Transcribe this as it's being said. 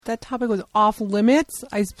that topic was off limits.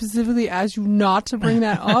 I specifically asked you not to bring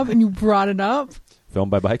that up, and you brought it up. Film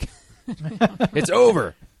by bike. It's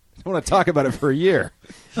over. I want to talk about it for a year.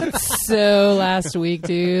 So last week,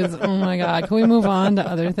 dudes. Oh my God. Can we move on to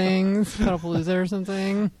other things? Puddlepalooza or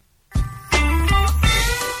something?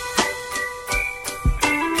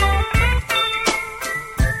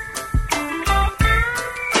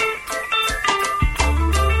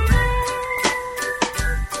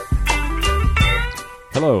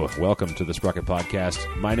 Hello, welcome to the Sprocket Podcast.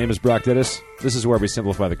 My name is Brock Dittis. This is where we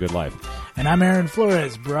simplify the good life. And I'm Aaron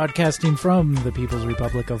Flores, broadcasting from the People's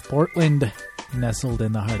Republic of Portland, nestled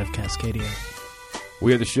in the heart of Cascadia.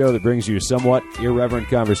 We are the show that brings you somewhat irreverent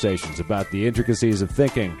conversations about the intricacies of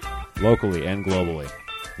thinking locally and globally,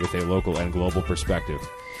 with a local and global perspective,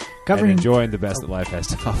 and enjoying the best that life has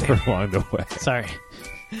to offer along the way. Sorry.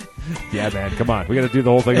 Yeah, man, come on. We got to do the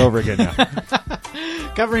whole thing over again now.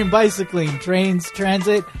 Covering bicycling, trains,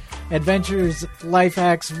 transit, adventures, life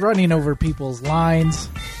hacks, running over people's lines,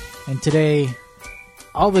 and today,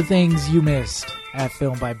 all the things you missed at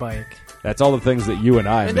Film by Bike. That's all the things that you and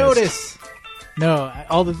I missed. Notice. No,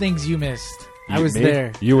 all the things you missed. I was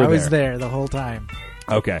there. You were there. I was there the whole time.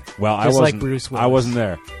 Okay. Well, Just like Bruce Willis. I wasn't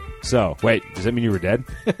there. So, wait, does that mean you were dead?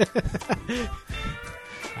 I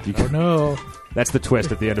don't know. That's the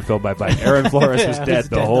twist at the end of Film by Bike. Aaron Flores was dead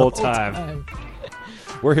the whole time.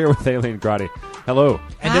 We're here with Ayleen Grotti. Hello.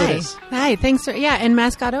 And Hi. Otis. Hi. Thanks for and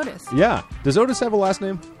mascot Otis. Yeah. Does Otis have a last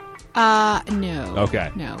name? No.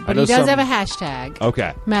 Okay. No, but he does have a hashtag.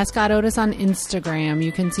 Okay. Mascot Otis on Instagram.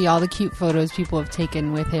 You can see all the cute photos people have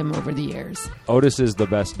taken with him over the years. Otis is the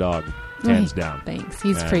best dog, hands down. Thanks.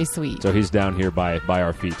 He's pretty sweet. So he's down here by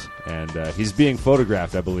our feet, and he's being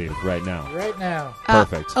photographed, I believe, right now. Right now.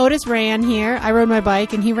 Perfect. Otis ran here. I rode my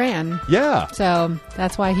bike, and he ran. Yeah. So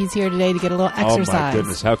that's why he's here today to get a little exercise. Oh, my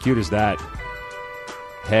goodness. How cute is that?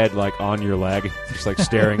 Head, like, on your leg, just, like,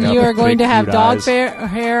 staring up. You are going to have dog eyes.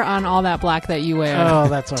 hair on all that black that you wear. Oh,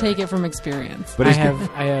 that's all right. Take it from experience. But I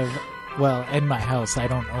have, well, in my house, I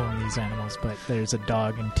don't own these animals, but there's a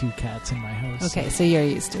dog and 2 cats in my house. Okay, so you're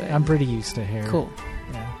used to it. I'm pretty used to hair. Cool.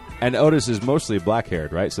 Yeah. And Otis is mostly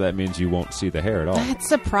black-haired, right? So that means you won't see the hair at all. That's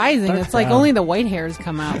surprising. Dark It's like brown. only the white hairs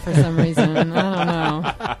come out for some reason. I don't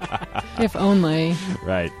know. If only.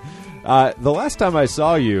 Right. The last time I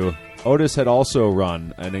saw you, Otis had also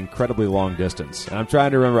run an incredibly long distance. And I'm trying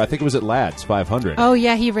to remember, I think it was at Lads 500. Oh,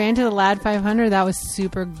 yeah, he ran to the Lad 500. That was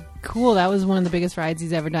super cool. That was one of the biggest rides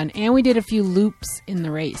he's ever done. And we did a few loops in the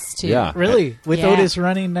race, too. Yeah. Really? With Yeah. Otis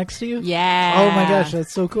running next to you? Yeah. Oh, my gosh,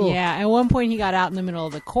 that's so cool. Yeah, at one point he got out in the middle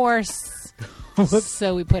of the course.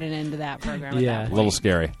 So we put an end to that program at Yeah. that A point. little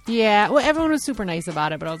scary. Yeah, well, everyone was super nice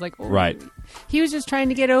about it, but I was like, oh. Right. He was just trying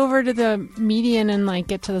to get over to the median and, like,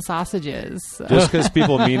 get to the sausages. So. Just because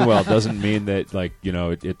people mean well doesn't mean that, like, you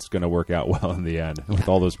know, it's going to work out well in the end with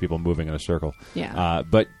all those people moving in a circle. Yeah.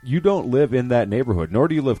 But you don't live in that neighborhood, nor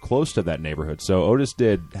do you live close to that neighborhood. So Otis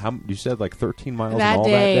did, you said, like 13 miles that in all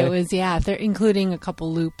day, that day? it was, including a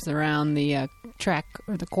couple loops around the track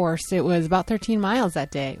or the course. It was about 13 miles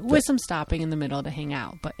that day with some stopping in the middle to hang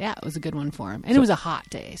out. But, yeah, it was a good one for him. And it was a hot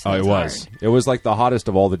day. So it was. hard. It was like the hottest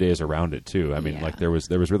of all the days around it, too. I mean, Yeah. like there was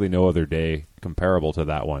really no other day comparable to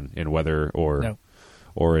that one in weather or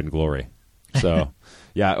in glory. So,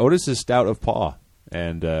 yeah, Otis is stout of paw,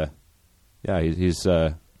 and he's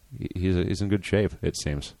in good shape. It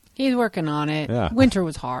seems. He's working on it. Yeah. Winter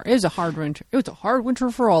was hard. It was a hard winter. It was a hard winter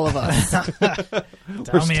for all of us.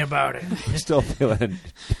 Tell me about it. We're still feeling.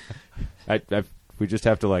 We just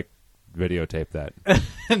have to like videotape that.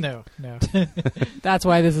 No. That's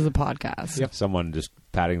why this is a podcast. Yep. Someone just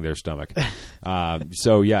patting their stomach.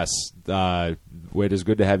 So yes, Wade, it's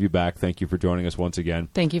good to have you back. Thank you for joining us once again.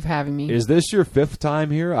 Thank you for having me. Is this your 5th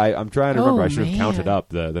time here? I'm trying to remember. I should have man. counted up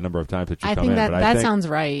the number of times that you I come think in. that but I think, sounds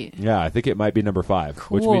right. Yeah, I think it might be number 5,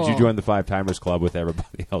 Cool. which means you joined the 5-timers club with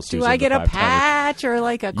everybody else. Do who's I in the get a 5-timers. patch or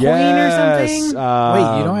like a coin Yes, or something?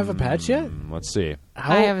 Wait, you don't have a patch yet? Let's see.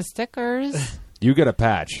 How? I have stickers. You get a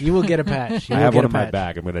patch. You will get a patch. I have one in my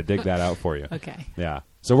bag. I'm going to dig that out for you. Okay. Yeah.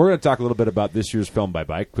 So we're going to talk a little bit about this year's Film by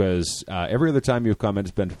Bike because every other time you've come in,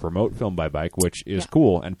 it's been to promote Film by Bike, which is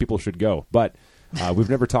cool, and people should go. But we've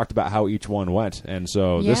never talked about how each one went, and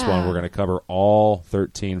so this one we're going to cover all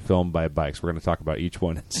 13 Film by Bikes. We're going to talk about each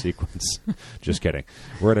one in sequence. Just kidding.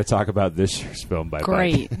 We're going to talk about this year's Film by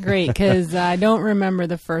Bike. Great, because I don't remember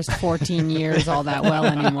the first 14 years all that well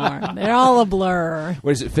anymore. They're all a blur.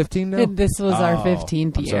 What is it, 15 now? This was our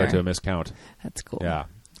 15th I'm year. sorry to miscount. That's cool. Yeah.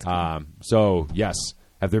 So, yes.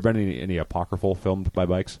 Have there been any apocryphal filmed by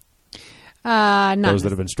bikes? Not Those that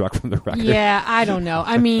have been struck from the record? Yeah, I don't know.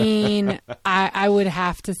 I mean, I would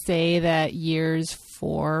have to say that years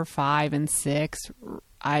 4, 5, and 6.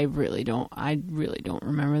 I really don't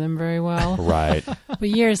remember them very well. Right. But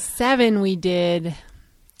year 7, we did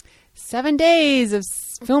 7 days of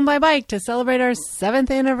Film by Bike to celebrate our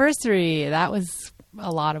 7th anniversary. That was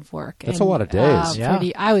a lot of work. That's a lot of days.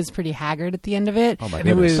 I was pretty haggard at the end of it. Oh my But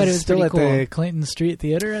goodness. it was still pretty at cool. the Clinton Street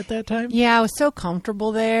Theater at that time? Yeah, I was so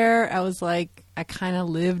comfortable there. I was like, I kind of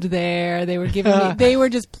lived there. They were giving me, they were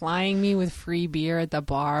just plying me with free beer at the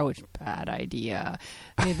bar, which bad idea.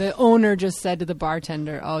 The owner just said to the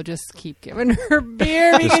bartender, "Oh, just keep giving her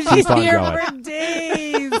beer because she's keep on here going. for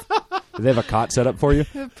days." Did they have a cot set up for you?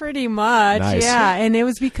 Pretty much, Nice. yeah. And it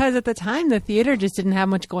was because at the time the theater just didn't have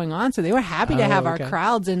much going on, so they were happy to have okay. our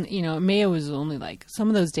crowds. And May was only like some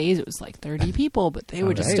of those days it was like 30 people, but they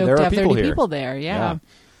were just hey, stoked there to are have 30 people here. people there. Yeah.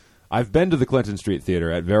 I've been to the Clinton Street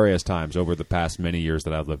Theater at various times over the past many years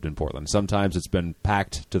that I've lived in Portland. Sometimes it's been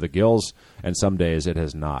packed to the gills, and some days it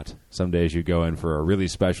has not. Some days you go in for a really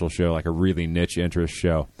special show, like a really niche interest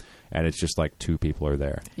show, and it's just like 2 people are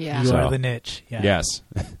there. Yeah. You are the niche. Yeah. Yes.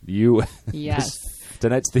 You. Yes.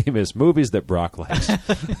 Tonight's theme is movies that Brock likes.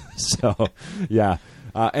 So, yeah.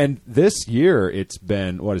 And this year it's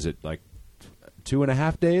been, what is it, like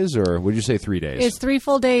 2.5 days, or would you say 3 days? It's 3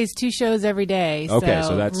 full days, 2 shows every day. Okay,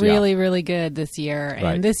 so that's really, really good this year. And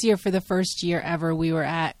Right. this year, for the first year ever, we were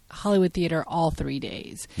at Hollywood Theater all 3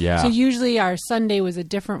 days. Yeah. So usually our Sunday was a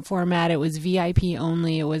different format. It was VIP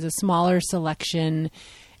only. It was a smaller selection,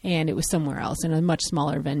 and it was somewhere else in a much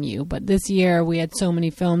smaller venue. But this year we had so many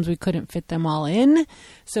films we couldn't fit them all in,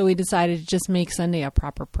 so we decided to just make Sunday a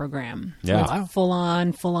proper program. So Yeah. it's full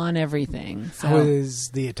on everything. So How was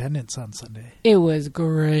the attendance on Sunday? it was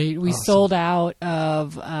great. We Awesome. sold out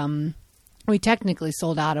of. We technically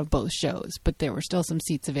sold out of both shows, but there were still some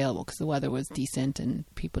seats available because the weather was decent and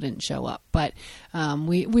people didn't show up. But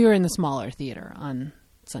we were in the smaller theater on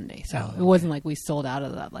Sunday, so it wasn't like we sold out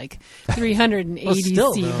of that like 380 Well,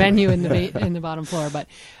 still, seat though. venue in the bottom floor. But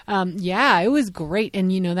yeah, it was great. And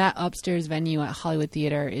that upstairs venue at Hollywood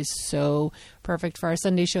Theater is so perfect for our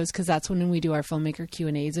Sunday shows because that's when we do our filmmaker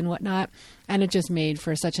Q&As and whatnot. And it just made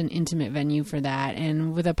for such an intimate venue for that,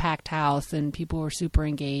 and with a packed house, and people were super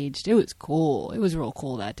engaged. It was cool. It was real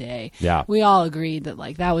cool that day. Yeah. We all agreed that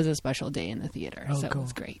like that was a special day in the theater. Oh, so cool. it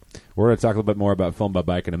was great. We're going to talk a little bit more about Film by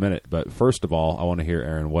Bike in a minute, but first of all, I want to hear,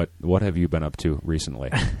 Aaron, what have you been up to recently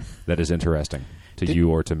that is interesting to you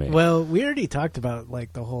or to me? Well, we already talked about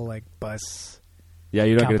like the whole like bus. Yeah,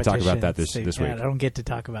 you don't get to talk about that competition this thing. week. Yeah, I don't get to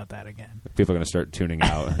talk about that again. People are going to start tuning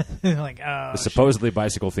out. Like, oh, The supposedly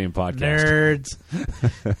bicycle-themed podcast.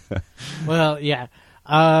 nerds. Well, yeah.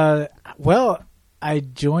 Well, I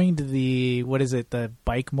joined the the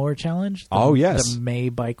Bike More Challenge. Oh, yes. The May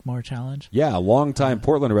Bike More Challenge. Yeah, longtime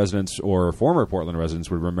Portland residents or former Portland residents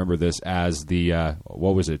would remember this as the,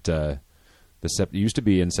 what was it? It used to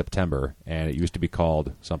be in September, and it used to be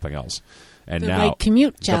called something else. And The now Bike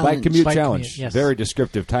Commute Challenge. The Bike Commute Bike Challenge. Commute, yes. Very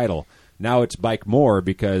descriptive title. Now it's Bike More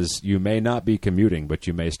because you may not be commuting, but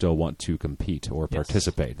you may still want to compete or Yes.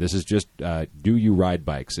 participate. This is just, do you ride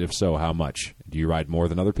bikes? If so, how much? Do you ride more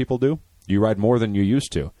than other people do? Do you ride more than you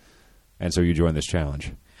used to? And so you join this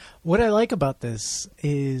challenge. What I like about this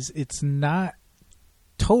is it's not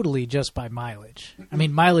totally just by mileage. I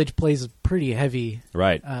mean, mileage plays a pretty heavy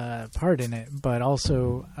Right. part in it, but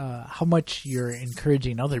also how much you're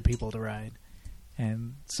encouraging other people to ride.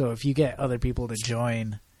 And so if you get other people to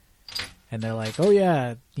join and they're like, oh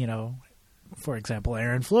yeah, for example,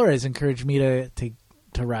 Aaron Flores encouraged me to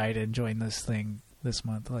ride and join this thing this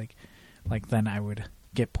month, like then I would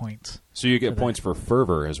get points. So you get for that. points for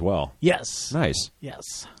fervor as well. Yes. Nice.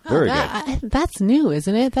 Yes. Very That's new,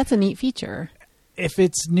 isn't it? That's a neat feature. If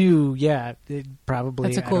it's new, yeah, it probably.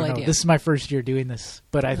 That's a cool I don't know. idea. This is my first year doing this,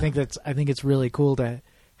 but I think it's really cool to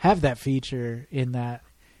have that feature in that,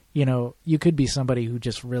 you could be somebody who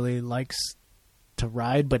just really likes to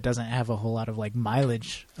ride but doesn't have a whole lot of like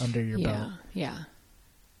mileage under your belt. Yeah.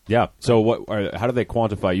 Yeah. So how do they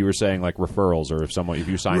quantify? You were saying like referrals, or if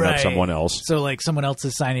you signed up Right. someone else. So like someone else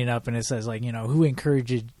is signing up and it says like, who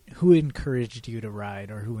encouraged you to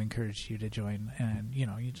ride or who encouraged you to join, and you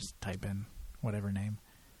just type in whatever name.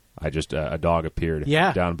 I just a dog appeared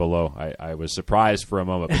Yeah. down below. I was surprised for a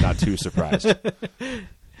moment, but not too surprised.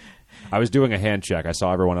 I was doing a hand check. I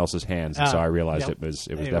saw everyone else's hands, and so I realized yep. it was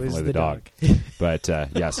definitely the dog. But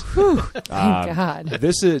yes, Thank God.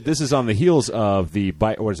 this is on the heels of the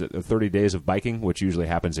 30 days of biking, which usually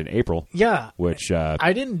happens in April. Yeah. Which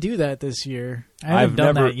I didn't do that this year. I haven't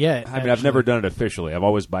done that yet. I mean, I've never done it officially. I've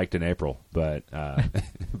always biked in April, but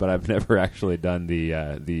but I've never actually done the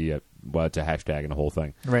it's a hashtag and the whole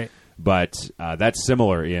thing. Right. But that's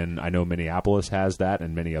similar I know Minneapolis has that,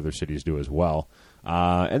 and many other cities do as well.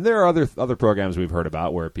 And there are other programs we've heard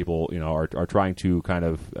about where people, are trying to kind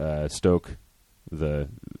of stoke the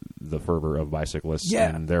fervor of bicyclists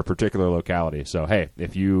in their particular locality. So hey,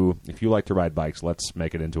 if you like to ride bikes, let's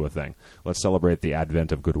make it into a thing. Let's celebrate the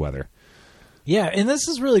advent of good weather. Yeah, and this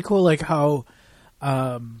is really cool, like how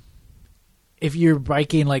if you're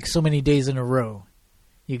biking like so many days in a row,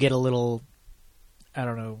 you get a little, I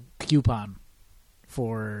don't know, coupon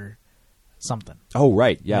for something. Oh,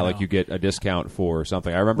 right. Yeah, like you get a discount for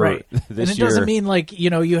something. I remember this and it year... doesn't mean like,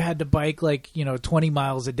 you had to bike like, 20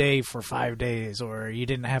 miles a day for 5 days, or you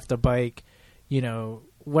didn't have to bike,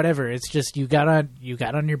 whatever. It's just you got on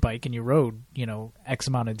your bike and you rode, X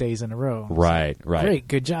amount of days in a row. Right. Great,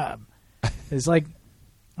 good job. It's like,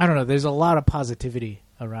 I don't know, there's a lot of positivity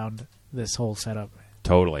around this whole setup.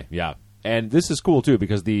 Totally, yeah. And this is cool, too,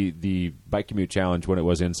 because the Bike Commute Challenge, when it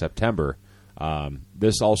was in September,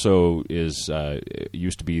 this also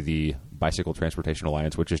used to be the Bicycle Transportation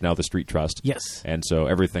Alliance, which is now the Street Trust. Yes. And so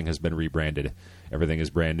everything has been rebranded. Everything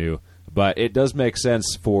is brand new. But it does make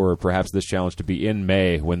sense for perhaps this challenge to be in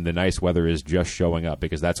May when the nice weather is just showing up,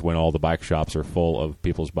 because that's when all the bike shops are full of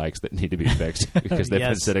people's bikes that need to be fixed because they've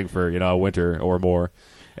been sitting for, a winter or more.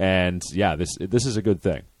 And, yeah, this is a good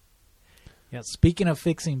thing. Yeah, speaking of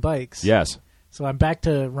fixing bikes. Yes. So I'm back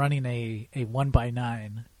to running a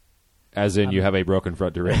 1x9. As in you have a broken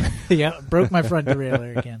front derailleur. Yeah, broke my front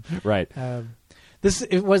derailleur again. Right.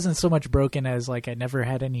 It wasn't so much broken as like I never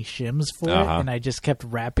had any shims for it, and I just kept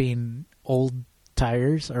wrapping old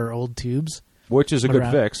tires or old tubes. Which is a good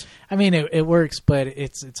around. fix. I mean, it works, but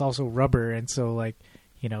it's also rubber, and so like,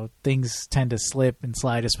 things tend to slip and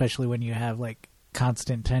slide, especially when you have like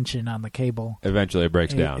constant tension on the cable. Eventually it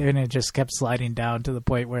breaks down. And it just kept sliding down to the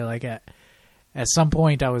point where like at some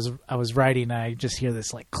point I was riding and I just hear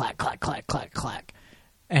this like clack, clack, clack, clack, clack.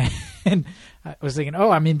 And I was thinking, oh,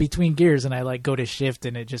 I'm in between gears, and I like go to shift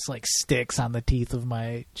and it just like sticks on the teeth of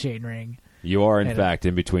my chainring. You are in fact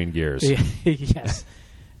in between gears. Yes.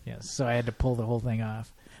 Yes. So I had to pull the whole thing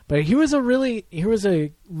off. But here was a really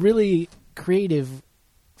creative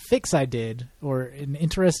fix I did, or an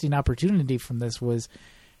interesting opportunity from this was,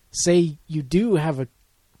 say you do have a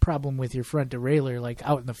problem with your front derailleur, like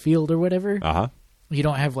out in the field or whatever. You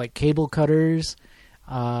don't have like cable cutters,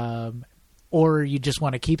 or you just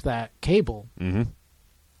want to keep that cable. Mm-hmm.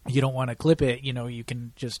 You don't want to clip it. You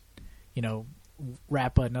can just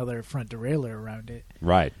wrap another front derailleur around it.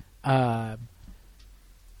 Right. What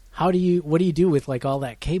do you do with like all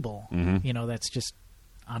that cable? Mm-hmm. That's just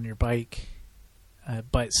on your bike,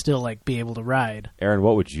 but still like be able to ride. Aaron,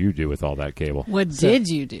 what would you do with all that cable? What did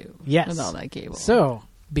you do with all that cable? So,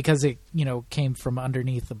 because it, came from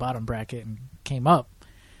underneath the bottom bracket and came up,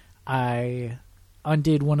 I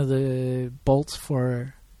undid one of the bolts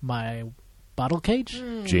for my bottle cage.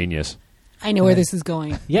 Genius. I know where this is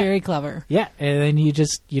going. Yeah. Very clever. Yeah, and then you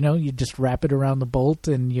just, you just wrap it around the bolt,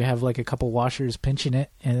 and you have like a couple washers pinching it,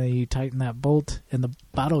 and then you tighten that bolt and the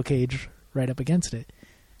bottle cage right up against it.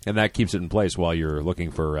 And that keeps it in place while you're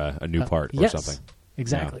looking for a new part or something.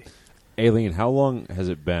 Exactly. Yeah. Ayleen, how long has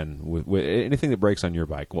it been with anything that breaks on your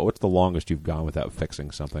bike? What's the longest you've gone without fixing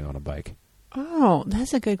something on a bike? Oh,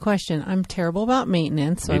 that's a good question. I'm terrible about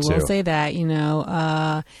maintenance, so Me I will too. say that.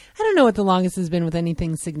 I don't know what the longest has been with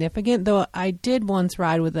anything significant, though I did once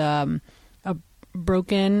ride with a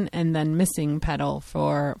broken and then missing pedal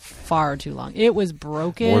for far too long. It was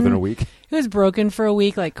broken. More than a week? It was broken for a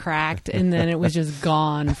week, like cracked, and then it was just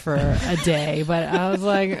gone for a day. But I was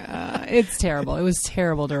like, it's terrible. It was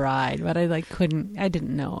terrible to ride, but I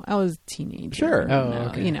didn't know. I was a teenager. Sure.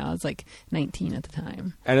 Okay. I was like 19 at the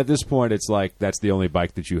time. And at this point, it's like that's the only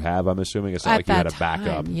bike that you have, I'm assuming? It's not like you had a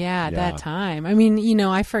backup. Yeah, at that time. I mean,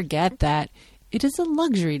 I forget that it is a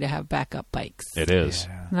luxury to have backup bikes. It is.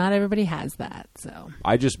 Yeah. Not everybody has that, so.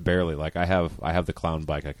 I just barely. Like, I have the clown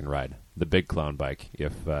bike I can ride. The big clown bike,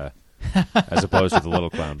 as opposed to the little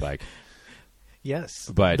clown bike. Yes.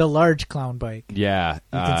 But the large clown bike. Yeah.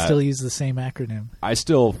 You can still use the same acronym. I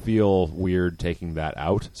still feel weird taking that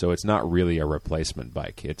out, so it's not really a replacement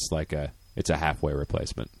bike. It's like it's a halfway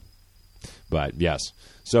replacement. But yes.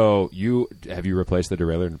 So have you replaced the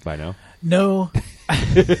derailleur by now? No.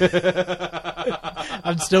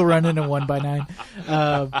 I'm still running a 1x9.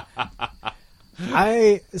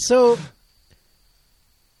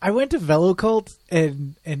 I went to VeloCult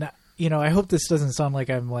and I hope this doesn't sound like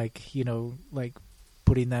I'm like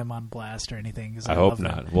putting them on blast or anything. I hope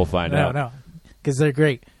not. We'll find out. No, because they're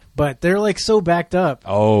great. But they're like so backed up.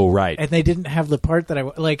 Oh, right. And they didn't have the part that I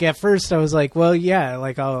like. At first, I was like, well, yeah,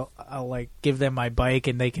 like I'll like give them my bike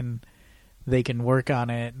and they can work on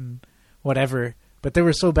it and whatever. but they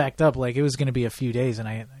were so backed up. Like, it was going to be a few days, and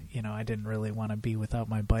I didn't really want to be without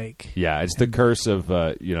my bike. Yeah, it's the curse of,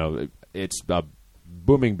 it's a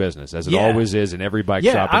booming business, as it always is in every bike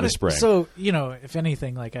shop in the spring. So, if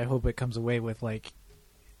anything, like, I hope it comes away with, like,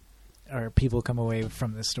 or people come away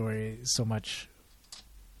from this story so much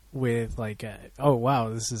with, like, oh, wow,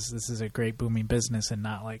 this is a great booming business, and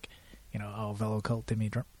not like, oh, Velo Cult did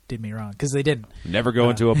me wrong, because they didn't. Never go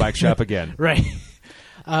into a bike shop again. Right.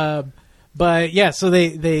 But, yeah, so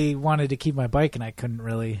they wanted to keep my bike, and I couldn't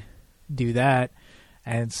really do that.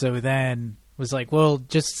 And so then was like, well,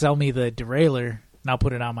 just sell me the derailleur, and I'll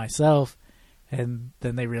put it on myself. And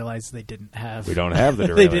then they realized they didn't have... We don't have the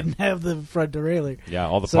derailleur. They didn't have the front derailleur. Yeah,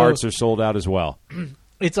 all the parts are sold out as well.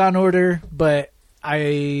 It's on order, but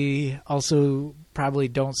I also probably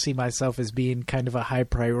don't see myself as being kind of a high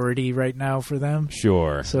priority right now for them.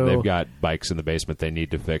 Sure. So they've got bikes in the basement they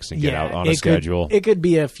need to fix and get out on a schedule. It could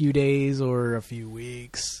be a few days or a few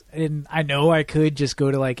weeks. And I know I could just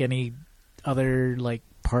go to like any other like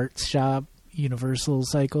parts shop, Universal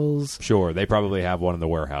Cycles. Sure. They probably have one in the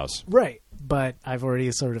warehouse. Right. But I've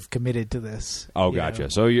already sort of committed to this. Oh, gotcha.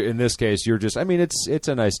 So in this case, you're just, it's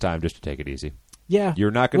a nice time just to take it easy. Yeah.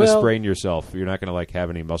 You're not going to sprain yourself. You're not going to like have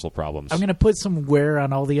any muscle problems. I'm going to put some wear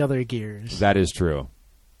on all the other gears. That is true.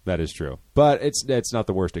 But it's not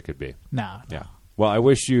the worst it could be. No. Yeah. Well, I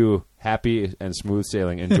wish you happy and smooth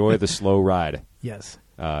sailing. Enjoy the slow ride. Yes.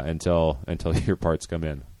 Until your parts come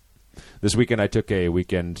in. This weekend, I took a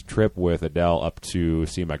weekend trip with Adele up to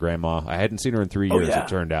see my grandma. I hadn't seen her in 3 years, it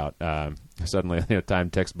turned out. Suddenly, time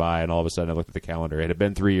ticks by, and all of a sudden, I looked at the calendar. It had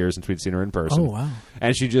been 3 years since we'd seen her in person. Oh, wow.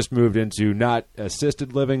 And she just moved into not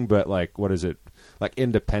assisted living, but like, what is it? Like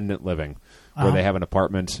independent living, where they have an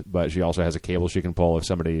apartment, but she also has a cable she can pull if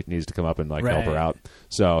somebody needs to come up and like help her out.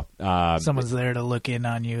 So someone's there to look in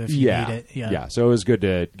on you if you need it. Yeah. So it was good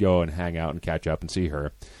to go and hang out and catch up and see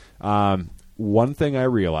her. One thing I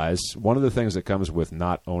realized, one of the things that comes with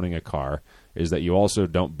not owning a car is that you also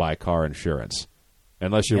don't buy car insurance.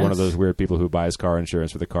 Unless you're one of those weird people who buys car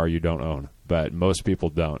insurance for the car you don't own. But most people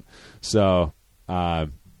don't. So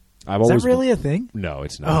I've always... Is that really a thing? No,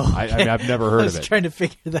 it's not. Oh, okay. I've never heard of it. I was trying to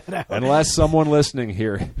figure that out. Unless someone listening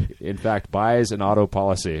here, in fact, buys an auto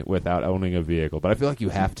policy without owning a vehicle. But I feel like you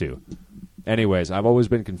have to. Anyways, I've always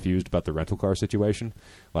been confused about the rental car situation.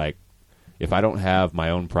 Like, if I don't have my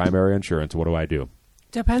own primary insurance, what do I do?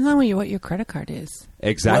 Depends on what your credit card is.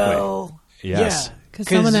 Exactly. Well, yes. yeah. Because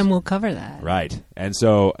some of them will cover that. Right. And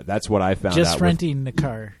so that's what I found out. Just renting the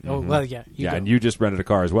car. Oh, well, yeah. And you just rented a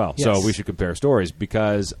car as well. Yes. So we should compare stories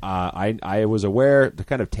because I was aware,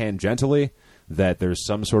 kind of tangentially, that there's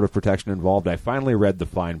some sort of protection involved. I finally read the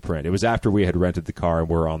fine print. It was after we had rented the car and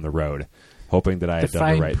we're on the road, hoping that I had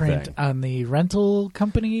done the right thing. The fine print on the rental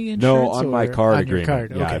company insurance? No, on my card agreement.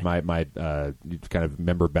 Card? Yeah, okay. my kind of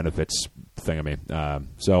member benefits thingamy.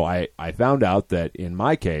 So I found out that in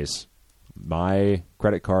my case, my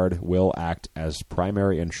credit card will act as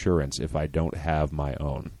primary insurance if I don't have my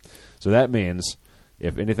own. So that means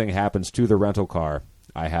if anything happens to the rental car,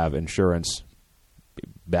 I have insurance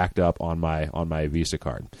backed up on my Visa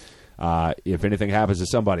card. If anything happens to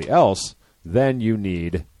somebody else, then you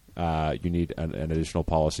need an additional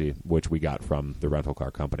policy, which we got from the rental car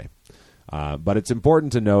company. But it's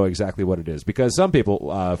important to know exactly what it is because some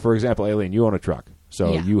people, for example, Ayleen, you own a truck,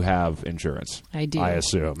 so you have insurance. I do. I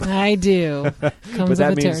assume. I do. Comes with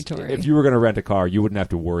the territory. If you were going to rent a car, you wouldn't have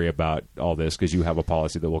to worry about all this because you have a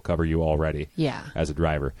policy that will cover you already as a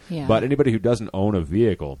driver. Yeah. But anybody who doesn't own a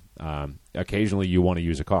vehicle, occasionally you want to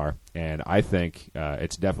use a car, and I think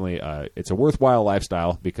it's definitely it's a worthwhile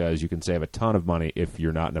lifestyle because you can save a ton of money if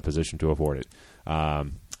you're not in a position to afford it.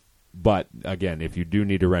 But again, if you do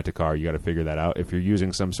need to rent a car, you got to figure that out. If you're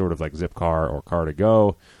using some sort of like Zip Car or Car to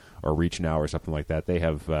Go or Reach Now or something like that, they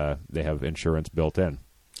have insurance built in.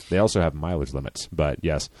 They also have mileage limits, but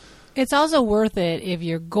yes. It's also worth it if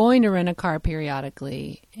you're going to rent a car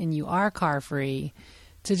periodically and you are car free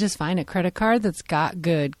to just find a credit card that's got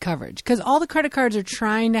good coverage. Because all the credit cards are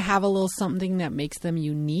trying to have a little something that makes them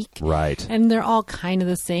unique. Right. And they're all kind of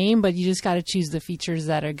the same, but you just got to choose the features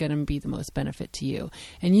that are going to be the most benefit to you.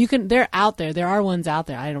 And they're out there. There are ones out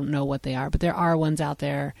there. I don't know what they are, but there are ones out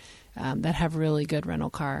there that have really good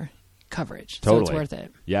rental car coverage. Totally. So it's worth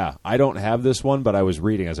it. Yeah. I don't have this one, but I was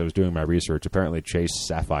reading as I was doing my research. Apparently Chase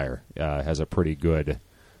Sapphire has a pretty good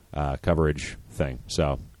coverage thing.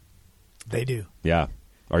 So they do. Yeah.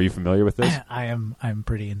 Are you familiar with this? I'm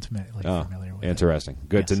pretty intimately familiar with interesting. it.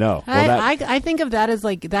 Good to know. Well, I think of that as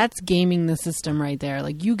like that's gaming the system right there.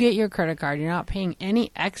 Like you get your credit card, you're not paying any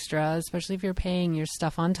extra, especially if you're paying your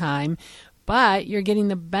stuff on time. but you're getting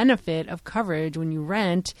the benefit of coverage when you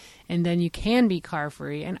rent, and then you can be car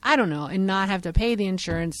free. And I don't know, and not have to pay the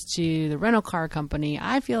insurance to the rental car company.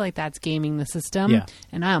 I feel like that's gaming the system, Yeah.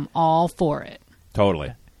 and I'm all for it.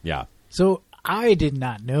 Totally. Yeah. So I did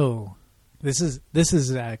not know. This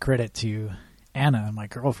is a credit to Anna, my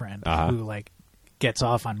girlfriend, who like gets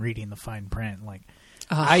off on reading the fine print. Like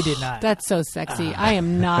I did not. That's so sexy. I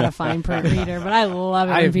am not a fine print reader, but I love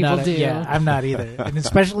it when people do. Yeah, I'm not either. And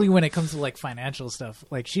especially when it comes to like financial stuff,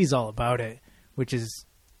 like she's all about it, which is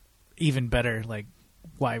even better. Like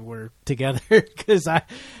why we're together, because I'm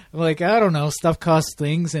like, I don't know, stuff costs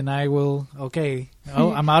things, and I will. Okay,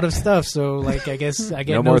 I'm out of stuff, so like I guess I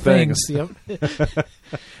get No no more things. things. Yep.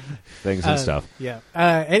 Things and stuff. Yeah.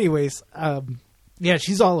 Anyways, yeah,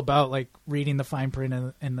 she's all about like reading the fine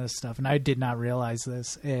print and this stuff, and I did not realize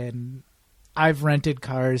this. And I've rented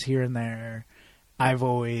cars here and there. I've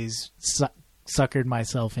always suckered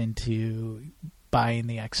myself into buying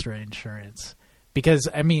the extra insurance because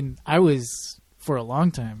I mean I was for a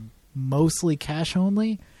long time mostly cash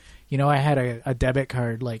only. You know, I had a debit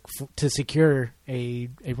card like to secure a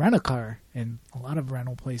rental car, and a lot of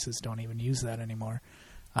rental places don't even use that anymore.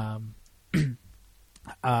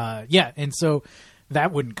 Yeah, and so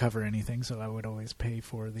that wouldn't cover anything, so I would always pay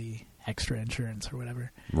for the extra insurance or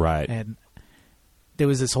whatever. Right. And there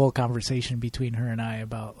was this whole conversation between her and I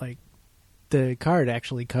about like the card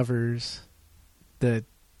actually covers the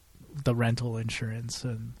rental insurance,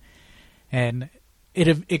 and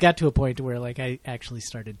it got to a point where like I actually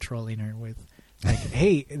started trolling her with like,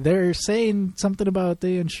 hey, they're saying something about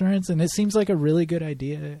the insurance and it seems like a really good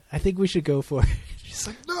idea. I think we should go for it. She's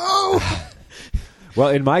like, no. Well,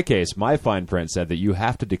 in my case, my fine print said that you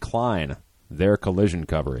have to decline their collision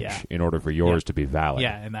coverage in order for yours to be valid.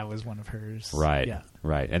 Yeah, and that was one of hers. Right. Yeah.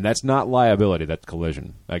 Right. And that's not liability, that's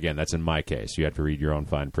collision. Again, that's in my case. You have to read your own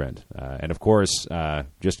fine print. And of course,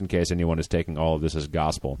 just in case anyone is taking all of this as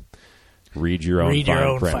gospel, read your own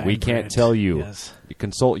fine print. We can't tell you. Yes. You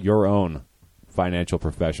consult your own financial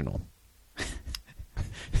professional.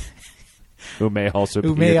 Who may also be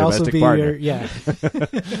your domestic partner.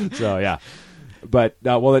 So, yeah. But,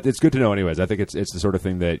 well, it's good to know anyways. I think it's the sort of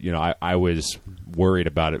thing that, you know, I was worried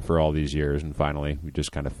about it for all these years, and finally we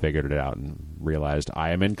just kind of figured it out and realized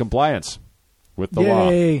I am in compliance with the law.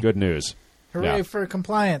 Good news. Hooray for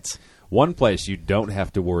compliance. One place you don't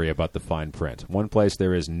have to worry about the fine print. One place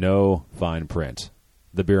there is no fine print.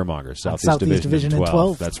 The Beer Monger, Southeast Division in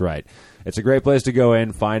 12. That's right. It's a great place to go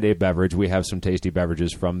in, find a beverage. We have some tasty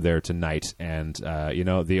beverages from there tonight. And, you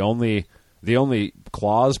know, the only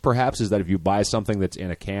clause, perhaps, is that if you buy something that's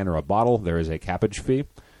in a can or a bottle, there is a cappage fee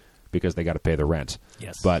because they got to pay the rent.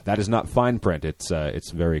 Yes. But that is not fine print.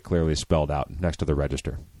 It's very clearly spelled out next to the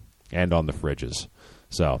register and on the fridges.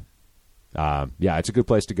 So, yeah, it's a good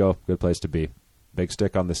place to go, good place to be. Big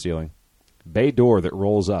stick on the ceiling. Bay door that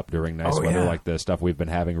rolls up during nice weather like the stuff we've been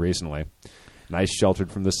having recently. Nice sheltered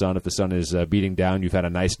from the sun. If the sun is beating down, you've had a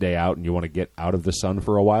nice day out and you want to get out of the sun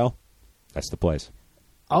for a while, that's the place.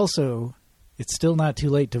 Also, it's still not too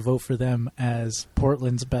late to vote for them as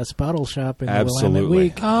Portland's best bottle shop in the Willamette Absolutely.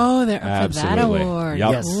 Week. Oh, they're up for that award.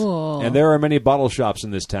 Yep. Yes. Cool. And there are many bottle shops in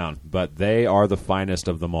this town, but they are the finest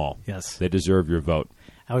of them all. Yes. They deserve your vote.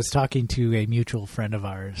 I was talking to a mutual friend of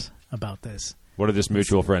ours about this. What did this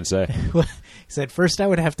mutual friend say? He said, first I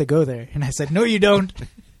would have to go there. And I said, no, you don't.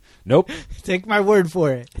 Nope. Take my word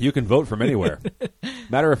for it. You can vote from anywhere.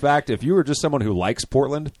 Matter of fact, if you are just someone who likes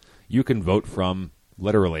Portland, you can vote from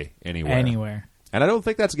literally anywhere. Anywhere. And I don't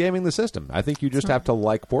think that's gaming the system. I think you just have to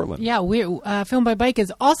like Portland. Yeah, Film by Bike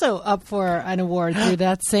is also up for an award through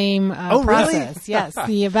that same process. Really? Yes,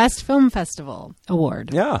 the Best Film Festival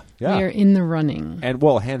award. Yeah. We are in the running. And,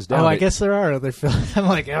 well, hands down. Oh, I guess there are other films. I'm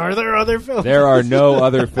like, are there other films? There are no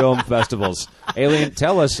other film festivals. Ayleen,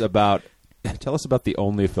 tell us about the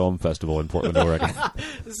only film festival in Portland, Oregon.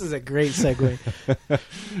 This is a great segue.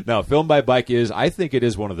 No, Film by Bike I think it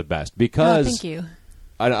is one of the best because thank you.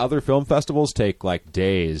 Other film festivals take like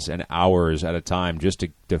days and hours at a time just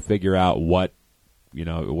to figure out what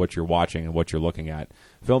you're watching and what you're looking at.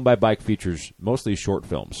 Film by Bike features mostly short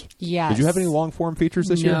films. Yes. Did you have any long-form features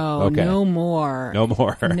this year? No, Okay. no more. No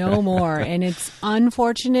more. No more. And it's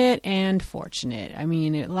unfortunate and fortunate. I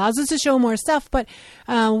mean, it allows us to show more stuff, but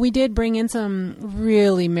we did bring in some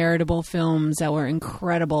really meritable films that were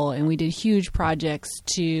incredible, and we did huge projects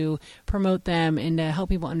to promote them and to help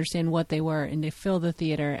people understand what they were and to fill the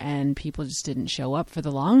theater, and people just didn't show up for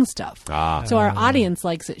the long stuff. So our audience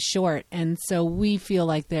likes it short, and so we feel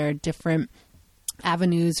like there are different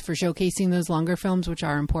avenues for showcasing those longer films, which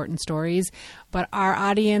are important stories. But our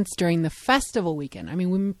audience during the festival weekend, I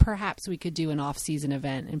mean, perhaps we could do an off-season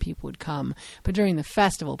event and people would come. But during the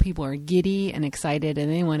festival, people are giddy and excited,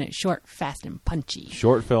 and they want it short, fast, and punchy.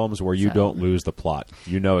 Short films where you don't lose the plot.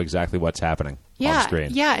 You know exactly what's happening on screen.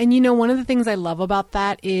 Yeah, and one of the things I love about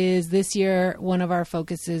that is this year, one of our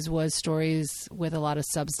focuses was stories with a lot of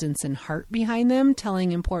substance and heart behind them,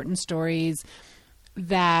 telling important stories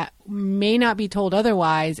that may not be told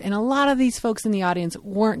otherwise. And a lot of these folks in the audience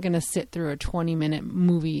weren't going to sit through a 20-minute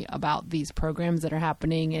movie about these programs that are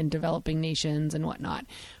happening in developing nations and whatnot.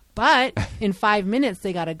 But in 5 minutes,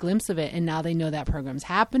 they got a glimpse of it, and now they know that program's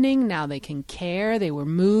happening. Now they can care. They were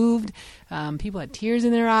moved. People had tears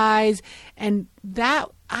in their eyes. And that,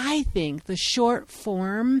 I think, the short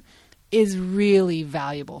form is really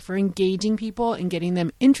valuable for engaging people and getting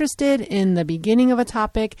them interested in the beginning of a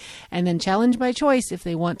topic, and then challenge by choice. If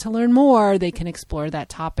they want to learn more, they can explore that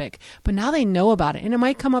topic. But now they know about it, and it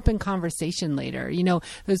might come up in conversation later.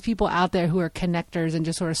 Those people out there who are connectors and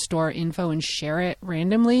just sort of store info and share it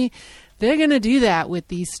randomly, they're going to do that with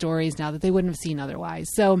these stories now that they wouldn't have seen otherwise.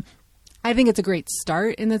 So I think it's a great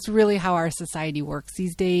start, and that's really how our society works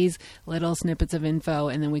these days. Little snippets of info,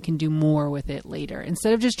 and then we can do more with it later.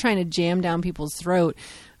 Instead of just trying to jam down people's throat,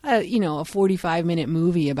 a 45-minute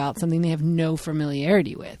movie about something they have no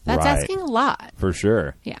familiarity with. That's asking a lot. For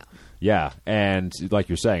sure. Yeah. Yeah, and like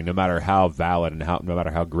you're saying, no matter how valid and no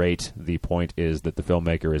matter how great the point is that the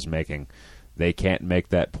filmmaker is making, they can't make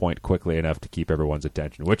that point quickly enough to keep everyone's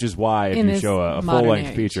attention, which is why if you show a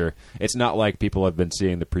full-length feature, it's not like people have been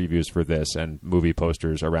seeing the previews for this and movie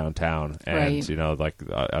posters around town, and like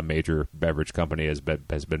a major beverage company has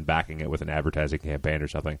been backing it with an advertising campaign or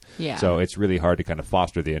something. Yeah. So it's really hard to kind of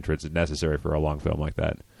foster the interest necessary for a long film like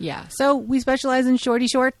that. Yeah. So we specialize in shorty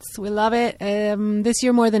shorts. We love it. This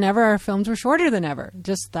year more than ever, our films were shorter than ever.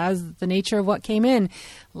 Just that's the nature of what came in.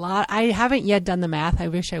 I haven't yet done the math. I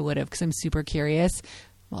wish I would have, because I'm super curious.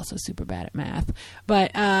 I'm also super bad at math.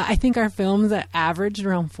 But I think our films averaged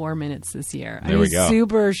around 4 minutes this year. There we go.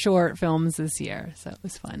 Super short films this year. So it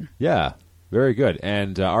was fun. Yeah. Very good.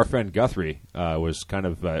 And our friend Guthrie was kind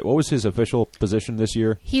of, what was his official position this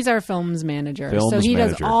year? He's our films manager. So he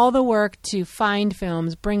does all the work to find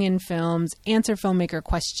films, bring in films, answer filmmaker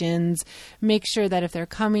questions, make sure that if they're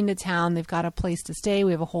coming to town, they've got a place to stay.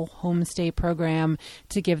 We have a whole homestay program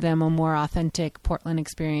to give them a more authentic Portland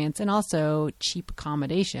experience, and also cheap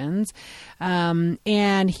accommodations.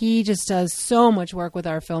 And he just does so much work with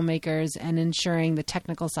our filmmakers and ensuring the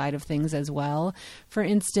technical side of things as well. For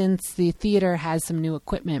instance, the theater has some new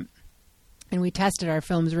equipment, and we tested our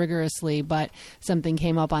films rigorously, but something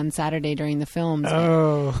came up on Saturday during the films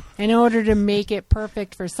in order to make it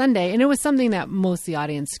perfect for Sunday. And it was something that most of the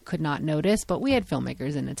audience could not notice, but we had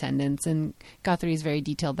filmmakers in attendance, and Guthrie's very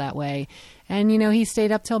detailed that way. And, he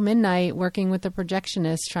stayed up till midnight working with the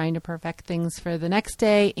projectionist, trying to perfect things for the next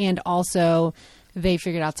day, and also they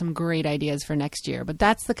figured out some great ideas for next year. But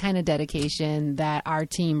that's the kind of dedication that our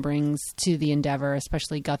team brings to the endeavor,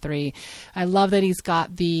 especially Guthrie. I love that he's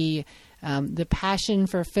got the passion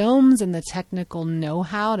for films and the technical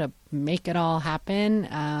know-how to make it all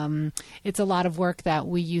happen. It's a lot of work that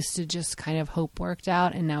we used to just kind of hope worked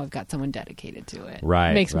out, and now we've got someone dedicated to it.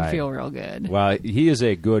 Right. It makes me feel real good. Well, he is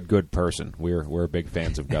a good person. We're big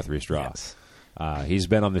fans of Guthrie Straw. Yes. He's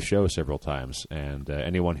been on the show several times, and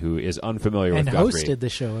anyone who is unfamiliar with Guthrie... And hosted the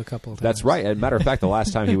show a couple of times. That's right. As a matter of fact, the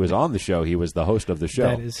last time he was on the show, he was the host of the show.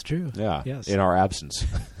 That is true. Yeah, yes. In our absence.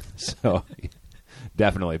 So,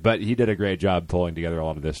 definitely. But he did a great job pulling together a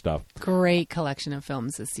lot of this stuff. Great collection of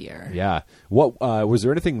films this year. Yeah. What was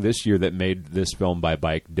there anything this year that made this film by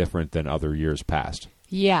Bike different than other years past?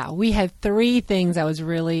 Yeah, we had 3 things I was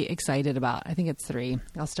really excited about. I think it's 3.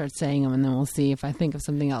 I'll start saying them, and then we'll see if I think of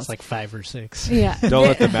something else. It's like 5 or 6. Yeah. Don't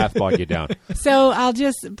let the math bog you down. So I'll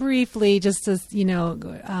just briefly, just to,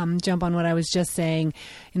 jump on what I was just saying.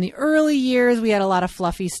 In the early years, we had a lot of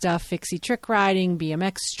fluffy stuff, fixie trick riding,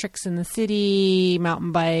 BMX tricks in the city,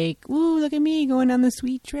 mountain bike. Ooh, look at me going down the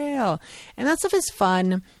sweet trail. And that stuff is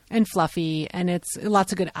fun and fluffy, and it's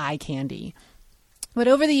lots of good eye candy. But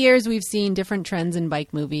over the years, we've seen different trends in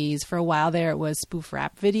bike movies. For a while there, it was spoof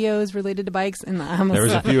rap videos related to bikes. And there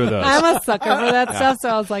was a few of those. I'm a sucker for that stuff, so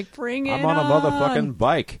I was like, bring it on. I'm on a motherfucking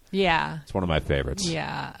bike. Yeah. It's one of my favorites.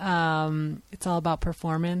 Yeah. It's all about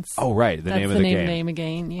performance. Oh, right. That's name of the game. name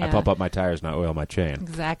again. Yeah. I pump up my tires, not oil my chain.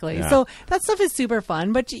 Exactly. Yeah. So that stuff is super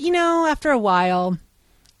fun. But, after a while,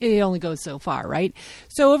 it only goes so far, right?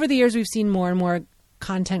 So over the years, we've seen more and more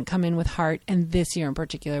content come in with heart, and this year in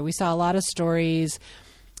particular we saw a lot of stories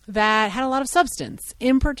that had a lot of substance.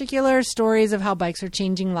 In particular, stories of how bikes are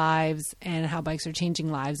changing lives and how bikes are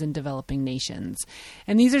changing lives in developing nations.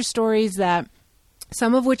 And these are stories that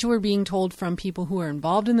some of which were being told from people who are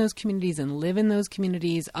involved in those communities and live in those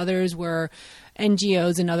communities. Others were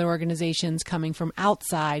NGOs and other organizations coming from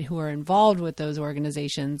outside who are involved with those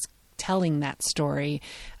organizations telling that story.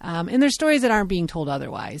 And there's stories that aren't being told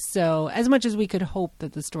otherwise. So as much as we could hope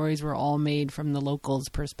that the stories were all made from the locals'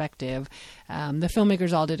 perspective, the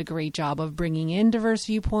filmmakers all did a great job of bringing in diverse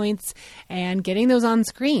viewpoints and getting those on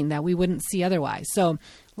screen that we wouldn't see otherwise. So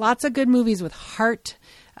lots of good movies with heart.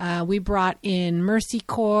 We brought in Mercy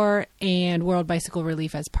Corps and World Bicycle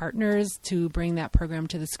Relief as partners to bring that program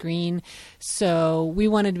to the screen. So we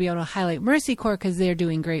wanted to be able to highlight Mercy Corps because they're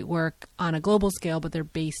doing great work on a global scale, but they're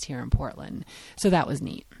based here in Portland. So that was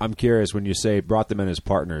neat. I'm curious, when you say brought them in as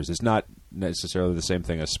partners, it's not necessarily the same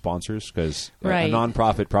thing as sponsors, because right. a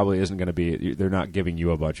nonprofit probably isn't going to be, they're not giving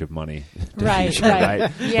you a bunch of money. Right.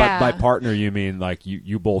 Yeah. But by partner, you mean like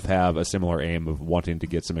you both have a similar aim of wanting to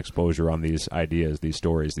get some exposure on these ideas, these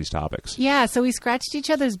stories, these topics. Yeah, so we scratched each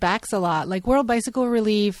other's backs a lot. Like World Bicycle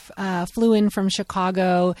Relief flew in from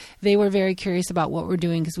Chicago. They were very curious about what we're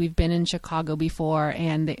doing because we've been in Chicago before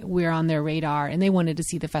and we're on their radar, and they wanted to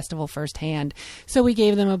see the festival firsthand. So we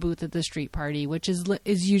gave them a booth at the street party, which is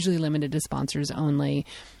usually limited to sponsors only.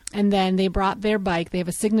 And then they brought their bike. They have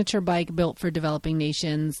a signature bike built for developing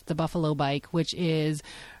nations, the Buffalo Bike, which is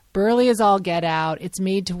burly as all get out. It's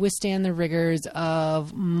made to withstand the rigors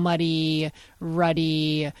of muddy,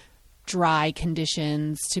 ruddy, dry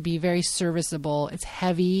conditions, to be very serviceable. It's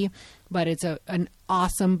heavy, but it's an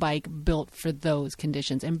awesome bike built for those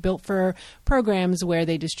conditions and built for programs where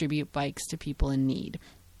they distribute bikes to people in need.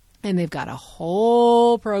 And they've got a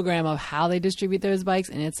whole program of how they distribute those bikes,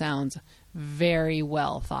 and it sounds very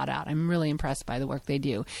well thought out. I'm really impressed by the work they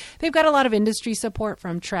do. They've got a lot of industry support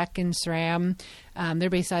from Trek and SRAM.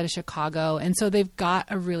 They're based out of Chicago, and so they've got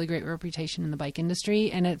a really great reputation in the bike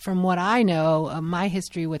industry. And from what I know, my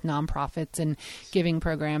history with nonprofits and giving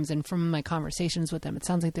programs, and from my conversations with them, it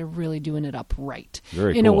sounds like they're really doing it up right.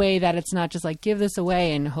 Very in cool. a way that it's not just like give this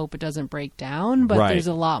away and hope it doesn't break down, but Right. there's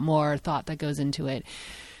a lot more thought that goes into it.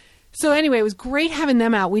 So anyway, it was great having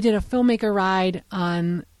them out. We did a filmmaker ride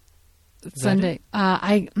on Sunday.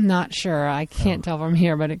 I'm not sure. I can't tell from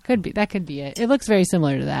here, but it could be. That could be it. It looks very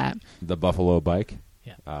similar to that. The Buffalo Bike?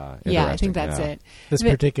 Yeah. Yeah, I think that's it. This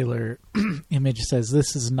particular image says,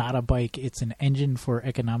 "This is not a bike. It's an engine for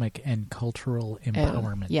economic and cultural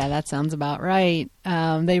empowerment." Yeah, that sounds about right.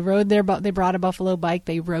 They brought a Buffalo Bike.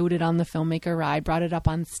 They rode it on the filmmaker ride, brought it up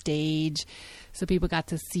on stage, so people got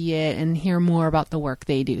to see it and hear more about the work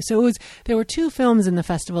they do. So there were 2 films in the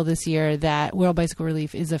festival this year that World Bicycle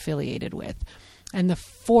Relief is affiliated with. And the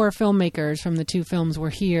 4 filmmakers from the 2 films were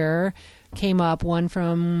here, came up, one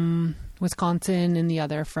from Wisconsin and the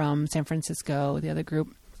other from San Francisco, the other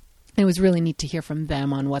group. It was really neat to hear from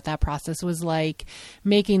them on what that process was like,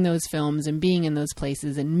 making those films and being in those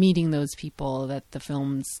places and meeting those people that the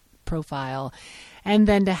films profile. And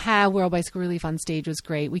then to have World Bicycle Relief on stage was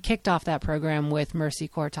great. We kicked off that program with Mercy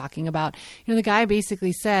Corps talking about, the guy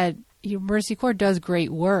basically said, Mercy Corps does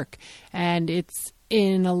great work, and it's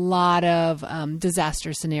in a lot of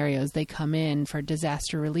disaster scenarios. They come in for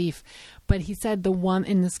disaster relief. But he said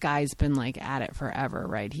this guy's been like at it forever,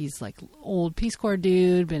 right? He's like old Peace Corps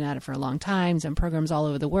dude, been at it for a long time, done programs all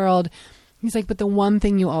over the world. He's like, but the one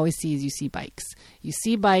thing you always see is you see bikes. You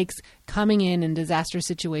see bikes coming in disaster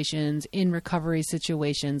situations, in recovery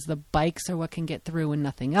situations. The bikes are what can get through when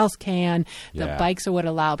nothing else can. The bikes are what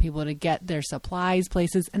allow people to get their supplies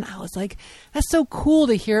places. And I was like, that's so cool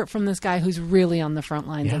to hear it from this guy who's really on the front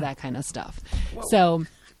lines of that kind of stuff. Whoa. So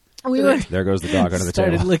there goes the dog under the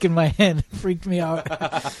table. Started licking my hand. Freaked me out.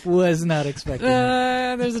 Was not expecting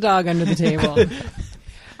that. There's a dog under the table.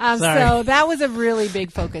 So that was a really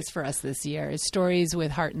big focus for us this year, is stories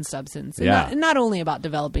with heart and substance. And not only about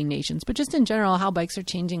developing nations, but just in general, how bikes are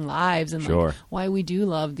changing lives and like, why we do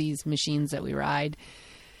love these machines that we ride.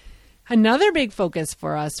 Another big focus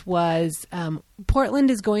for us was Portland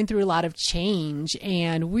is going through a lot of change,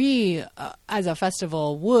 and we, as a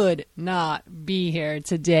festival, would not be here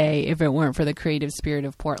today if it weren't for the creative spirit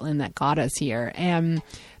of Portland that got us here, and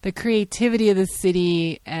the creativity of the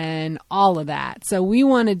city and all of that. So we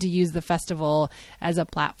wanted to use the festival as a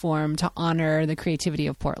platform to honor the creativity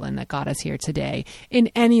of Portland that got us here today in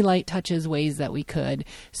any light touches ways that we could.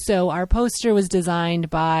 So our poster was designed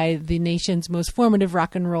by the nation's most formative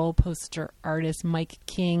rock and roll poster artist, Mike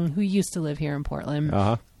King, who used to live here in Portland.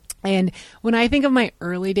 And when I think of my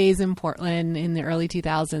early days in Portland in the early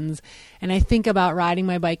 2000s, and I think about riding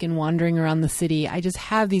my bike and wandering around the city, I just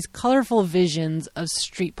have these colorful visions of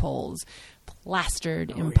street poles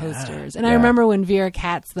plastered in posters. And I remember when Vera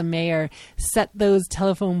Katz, the mayor, set those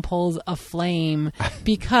telephone poles aflame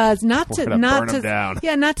because not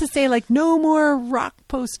to say like no more rock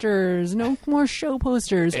posters, no more show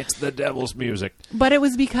posters. It's the devil's music. But it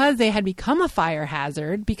was because they had become a fire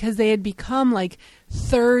hazard, because they had become like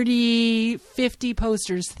 30, 50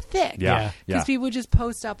 posters thick. Yeah. Because people would just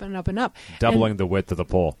post up and up and up. Doubling the width of the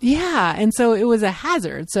pole. Yeah. And so it was a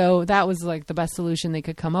hazard. So that was like the best solution they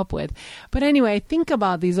could come up with. But anyway, I think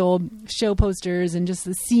about these old show posters and just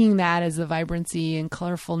seeing that as the vibrancy and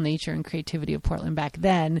colorful nature and creativity of Portland back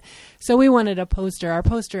then. So we wanted a poster. Our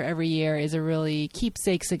poster every year is a really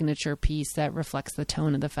keepsake signature piece that reflects the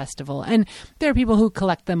tone of the festival. And there are people who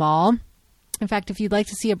collect them all. In fact, if you'd like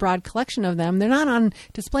to see a broad collection of them, they're not on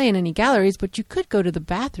display in any galleries, but you could go to the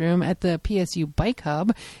bathroom at the PSU Bike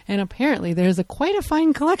Hub, and apparently there's quite a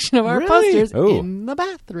fine collection of our posters in the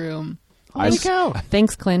bathroom. Holy cow.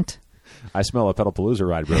 Thanks, Clint. I smell a Pedalpalooza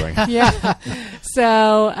ride brewing. Yeah.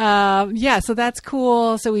 So that's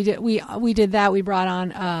cool. So we did that. We brought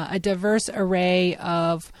on a diverse array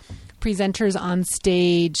of presenters on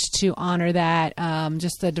stage to honor that,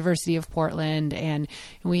 just the diversity of Portland. And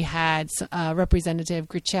we had Representative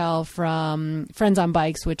Grichel from Friends on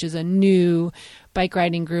Bikes, which is a new bike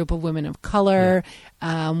riding group of women of color.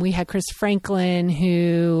 We had Chris Franklin,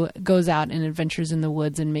 who goes out and adventures in the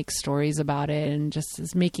woods and makes stories about it and just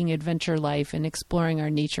is making adventure life and exploring our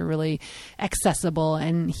nature really accessible.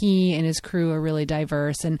 And he and his crew are really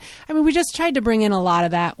diverse. And I mean, we just tried to bring in a lot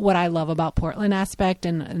of that, what I love about Portland aspect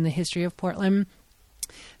and the history of Portland.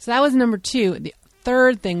 So that was number 2. The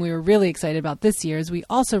third thing we were really excited about this year is we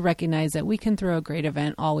also recognize that we can throw a great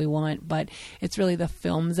event all we want, but it's really the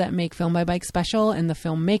films that make Film by Bike special and the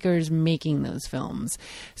filmmakers making those films.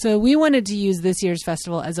 So we wanted to use this year's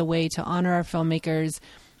festival as a way to honor our filmmakers,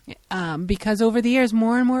 because over the years,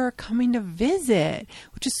 more and more are coming to visit,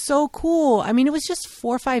 which is so cool. I mean, it was just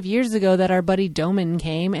 4 or 5 years ago that our buddy Domen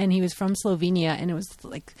came, and he was from Slovenia, and it was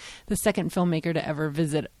like the second filmmaker to ever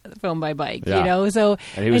visit Film by Bike, you know? So,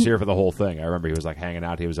 and he was here for the whole thing. I remember he was like hanging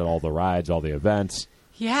out. He was at all the rides, all the events.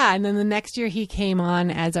 Yeah, and then the next year he came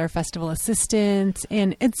on as our festival assistant,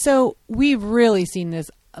 and so we've really seen this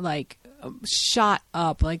like shot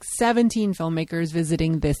up, like 17 filmmakers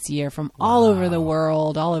visiting this year from all over the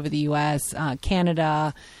world, all over the U.S.,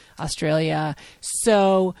 Canada, Australia.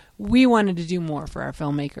 So we wanted to do more for our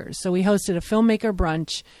filmmakers. So we hosted a filmmaker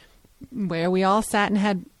brunch where we all sat and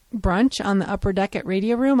had brunch on the upper deck at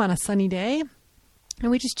Radio Room on a sunny day. And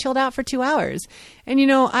we just chilled out for 2 hours. And, you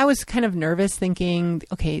know, I was kind of nervous thinking,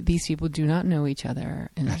 okay, these people do not know each other.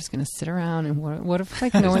 And they're just going to sit around. And what if,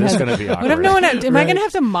 like, no one has... What if no one... Am I going to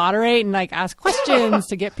have to moderate and, like, ask questions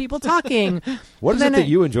to get people talking? What is it that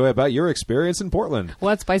you enjoy about your experience in Portland?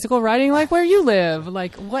 What's bicycle riding like where you live?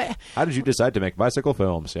 Like, what... How did you decide to make bicycle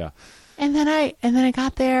films? Yeah. And then I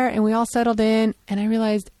got there and we all settled in and I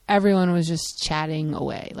realized everyone was just chatting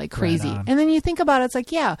away like crazy. Right. And then you think about it, it's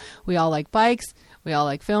like, yeah, we all like bikes. We all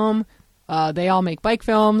like film. They all make bike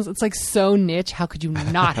films. It's like so niche. How could you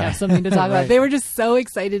not have something to talk about? They were just so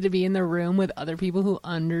excited to be in the room with other people who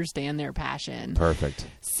understand their passion. Perfect.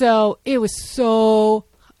 So it was so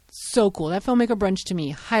cool. That filmmaker brunch to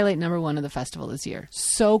me, highlight number 1 of the festival this year.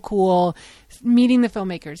 So cool. Meeting the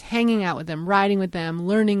filmmakers, hanging out with them, riding with them,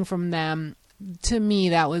 learning from them. To me,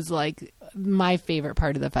 that was like my favorite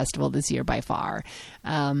part of the festival this year by far.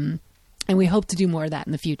 And we hope to do more of that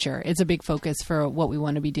in the future. It's a big focus for what we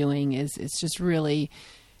want to be doing is it's just really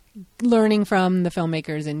learning from the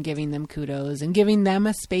filmmakers and giving them kudos and giving them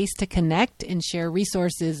a space to connect and share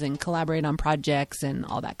resources and collaborate on projects and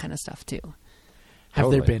all that kind of stuff too. Have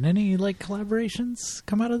there been any like collaborations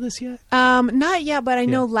come out of this yet? Not yet, but I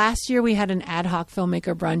know last year we had an ad hoc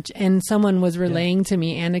filmmaker brunch and someone was relaying to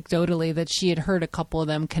me anecdotally that she had heard a couple of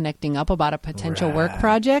them connecting up about a potential work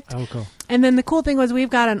project. Oh, cool. And then the cool thing was we've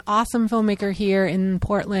got an awesome filmmaker here in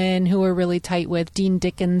Portland who we're really tight with, Dean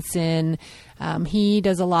Dickinson. He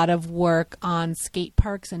does a lot of work on skate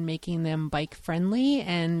parks and making them bike friendly.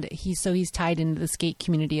 And he's tied into the skate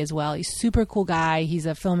community as well. He's a super cool guy. He's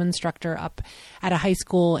a film instructor up at a high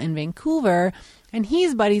school in Vancouver. And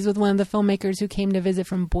he's buddies with one of the filmmakers who came to visit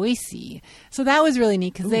from Boise. So that was really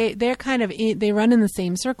neat because they're kind of, they run in the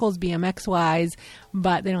same circles BMX-wise,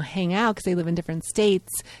 but they don't hang out because they live in different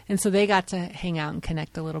states. And so they got to hang out and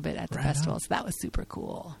connect a little bit at the festival. So that was super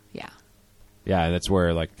cool. Yeah. Yeah, that's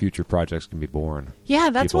where like future projects can be born. Yeah,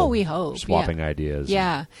 that's what we hope. Swapping ideas.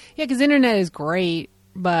 Yeah. Yeah, because internet is great.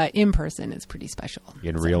 but in person is pretty special.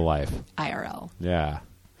 In real life. IRL. Yeah.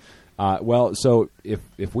 Well, so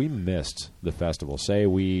if we missed the festival, say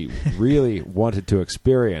we really wanted to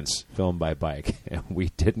experience Film by Bike and we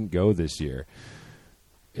didn't go this year,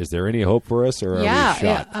 is there any hope for us, or are we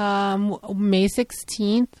shot? May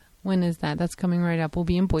 16th. When is that? That's coming right up. We'll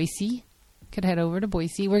be in Boise. Could head over to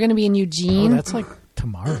Boise. We're going to be in Eugene. Oh, that's like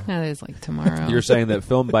tomorrow. That is like tomorrow. You're saying that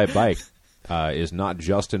Film by Bike is not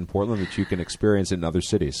just in Portland, that you can experience in other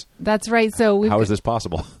cities. That's right. So how is this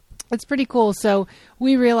possible? It's pretty cool. So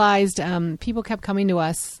we realized people kept coming to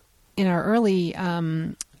us in our early,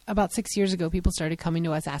 about 6 years ago, people started coming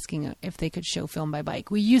to us asking if they could show Film by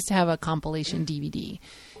Bike. We used to have a compilation DVD.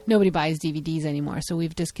 Nobody buys DVDs anymore, so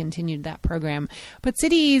we've discontinued that program. But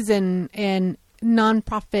cities and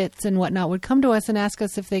nonprofits and whatnot would come to us and ask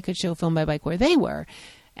us if they could show Film by Bike where they were.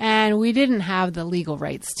 And we didn't have the legal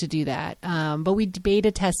rights to do that. But we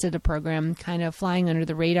beta tested a program, kind of flying under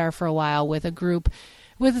the radar for a while with a group,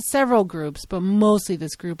 with several groups, but mostly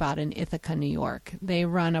this group out in Ithaca, New York. They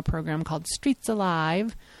run a program called Streets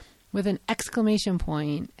Alive with an exclamation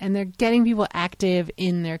point, and they're getting people active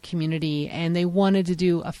in their community, and they wanted to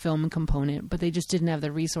do a film component, but they just didn't have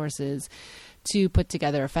the resources to put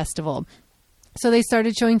together a festival. So they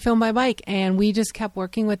started showing Film by Bike, and we just kept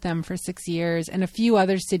working with them for 6 years, and a few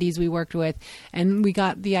other cities we worked with, and we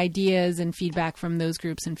got the ideas and feedback from those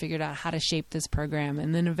groups and figured out how to shape this program,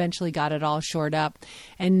 and then eventually got it all shored up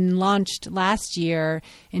and launched last year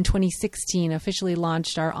in 2016, officially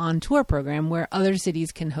launched our On Tour program where other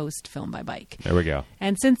cities can host Film by Bike. There we go.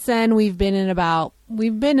 And since then, we've been in about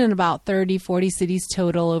 30, 40 cities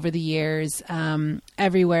total over the years,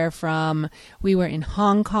 everywhere from, we were in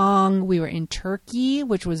Hong Kong, we were in Turkey,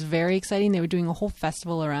 which was very exciting. They were doing a whole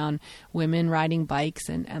festival around women riding bikes,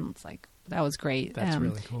 and it's like, that was great. That's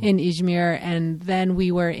really cool. In Izmir. And then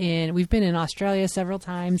we've been in Australia several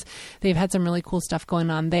times. They've had some really cool stuff going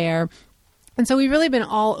on there. And so we've really been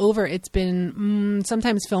all over. It's been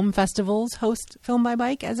sometimes film festivals host Film by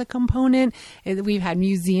Bike as a component. We've had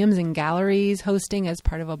museums and galleries hosting as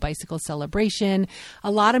part of a bicycle celebration,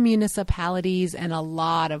 a lot of municipalities, and a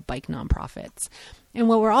lot of bike nonprofits. And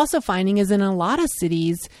what we're also finding is in a lot of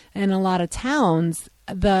cities and a lot of towns,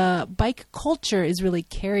 the bike culture is really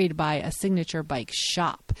carried by a signature bike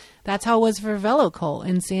shop. That's how it was for Velocol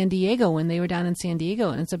in San Diego when they were down in San Diego.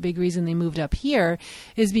 And it's a big reason they moved up here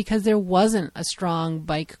is because there wasn't a strong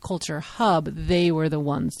bike culture hub. They were the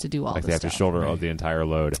ones to do all the stuff. Like they have to shoulder the entire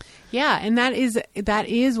load. Yeah, and that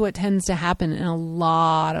is what tends to happen in a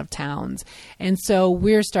lot of towns. And so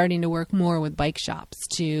we're starting to work more with bike shops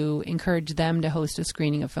to encourage them to host a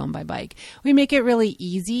screening of Film by Bike. We make it really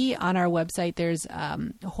easy. On our website, there's a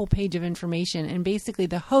whole page of information. And basically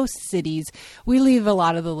the host cities, we leave a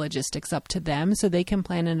lot of the logistics up to them so they can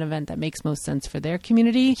plan an event that makes most sense for their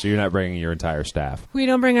community. So you're not bringing your entire staff? We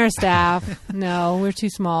don't bring our staff. No, we're too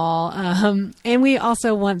small. And we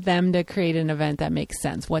also want them to create an event that makes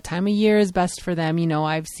sense. What time of year is best for them?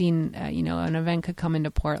 I've seen, an event could come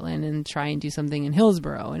into Portland and try and do something in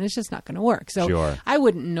Hillsborough, and it's just not going to work. So sure. I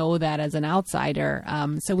wouldn't know that as an outsider.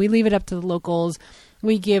 So we leave it up to the locals.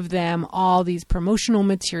 We give them all these promotional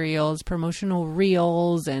materials, promotional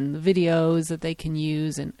reels and videos that they can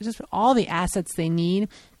use, and just all the assets they need.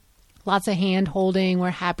 Lots of hand holding. We're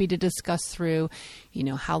happy to discuss through,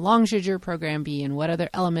 how long should your program be and what other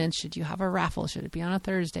elements? Should you have a raffle? Should it be on a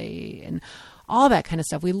Thursday? And all that kind of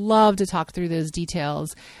stuff. We love to talk through those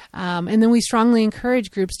details. And then we strongly encourage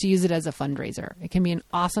groups to use it as a fundraiser. It can be an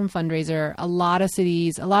awesome fundraiser. A lot of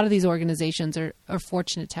cities, a lot of these organizations are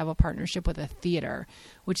fortunate to have a partnership with a theater,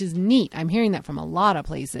 which is neat. I'm hearing that from a lot of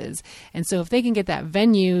places. And so if they can get that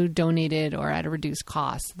venue donated or at a reduced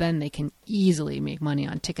cost, then they can easily make money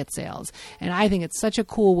on ticket sales. And I think it's such a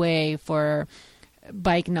cool way for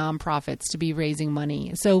bike nonprofits to be raising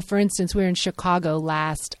money. So for instance, we were in Chicago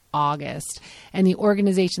last August, and the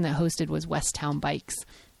organization that hosted was Westtown Bikes.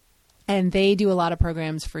 And they do a lot of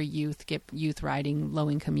programs for youth, get youth riding,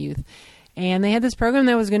 low-income youth. And they had this program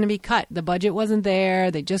that was going to be cut. The budget wasn't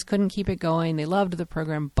there. They just couldn't keep it going. They loved the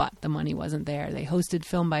program, but the money wasn't there. They hosted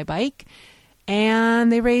Film by Bike,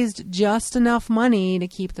 and they raised just enough money to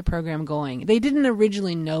keep the program going. They didn't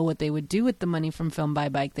originally know what they would do with the money from Film by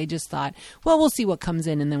Bike. They just thought, well, we'll see what comes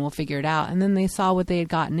in, and then we'll figure it out. And then they saw what they had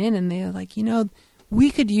gotten in, and they were like, we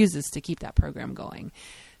could use this to keep that program going.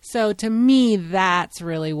 So to me, that's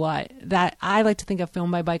really that I like to think of Film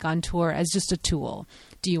by Bike on Tour as just a tool.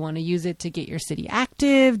 Do you want to use it to get your city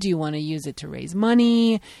active? Do you want to use it to raise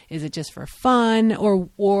money? Is it just for fun or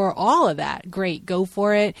all of that? Great. Go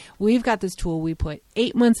for it. We've got this tool. We put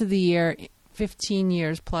 8 months of the year 15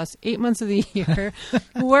 years plus 8 months of the year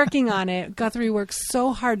working on it. Guthrie works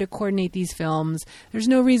so hard to coordinate these films. There's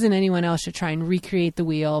no reason anyone else should try and recreate the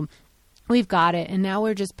wheel. We've got it, and now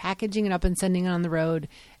we're just packaging it up and sending it on the road.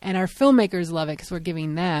 And our filmmakers love it because we're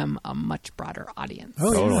giving them a much broader audience.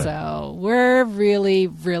 Oh, totally. So we're really,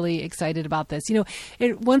 really excited about this.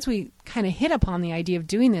 Once we kind of hit upon the idea of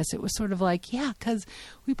doing this, it was sort of like, yeah, because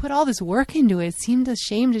we put all this work into it. It seemed a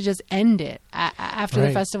shame to just end it after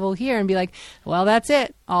the festival here and be like, well, that's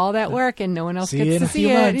it. All that work, and no one else gets to see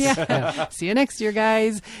it. Yeah. See you next year,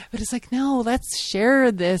 guys. But it's like, no, let's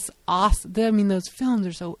share this awesome. Those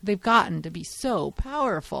films they've gotten to be so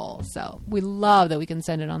powerful. So we love that we can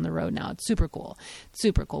send it on the road now. It's super cool.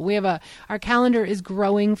 Super cool. We have our calendar is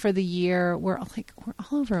growing for the year. We're all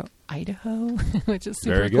over Idaho, which is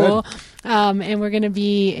super cool. And we're going to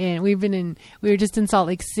be we were just in Salt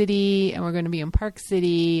Lake City, and we're going to be in Park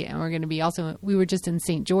City, and we're going to be we were just in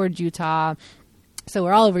St. George, Utah. So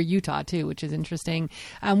we're all over Utah, too, which is interesting.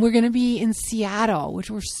 We're going to be in Seattle,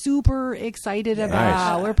 which we're super excited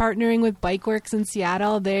about. Nice. We're partnering with Bikeworks in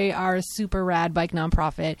Seattle. They are a super rad bike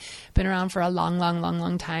nonprofit. Been around for a long, long, long,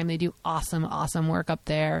 long time. They do awesome, awesome work up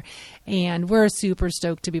there. And we're super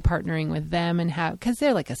stoked to be partnering with them because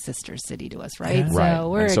they're like a sister city to us, right? Yeah. So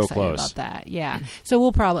we're excited close about that. Yeah. So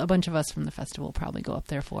we'll a bunch of us from the festival will probably go up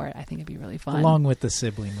there for it. I think it'd be really fun. Along with the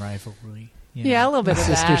sibling rivalry. Yeah, a little bit of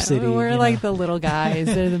sister that. City, We're like the little guys.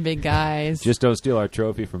 They're the big guys. Just don't steal our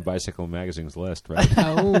trophy from Bicycle Magazine's list, right?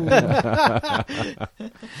 Oh.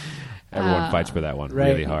 Everyone fights for that one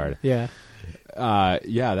really hard. Yeah.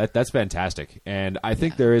 That's fantastic. And I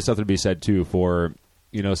think there is something to be said, too, for,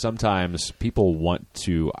 sometimes people want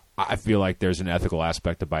to, I feel like there's an ethical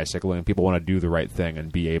aspect to bicycling. People want to do the right thing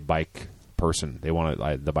and be a bike person. They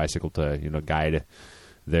want the bicycle to, guide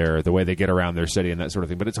the way they get around their city and that sort of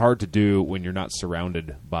thing. But it's hard to do when you're not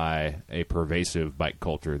surrounded by a pervasive bike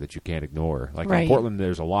culture that you can't ignore. Like in Portland,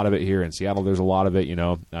 there's a lot of it here. In Seattle, there's a lot of it.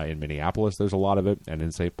 In Minneapolis, there's a lot of it, and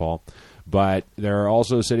in St. Paul. But there are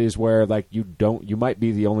also cities where you might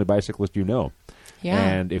be the only bicyclist you know. Yeah.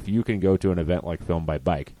 And if you can go to an event like Film by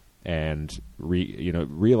Bike and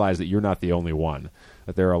realize that you're not the only one,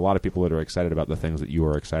 that there are a lot of people that are excited about the things that you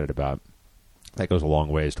are excited about, that goes a long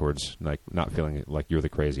ways towards not feeling like you're the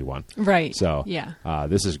crazy one. Right. So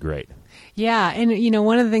this is great. Yeah. And,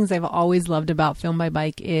 one of the things I've always loved about Film by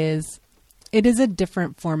Bike is it is a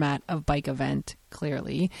different format of bike event,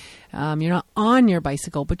 clearly. You're not on your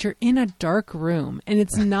bicycle, but you're in a dark room. And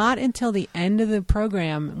it's not until the end of the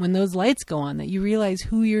program when those lights go on that you realize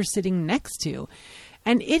who you're sitting next to.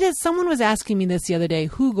 And someone was asking me this the other day,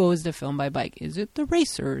 who goes to Film by Bike? Is it the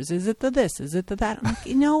racers? Is it the this? Is it the that? I'm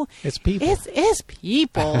like, it's people. It's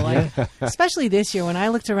people. Especially this year when I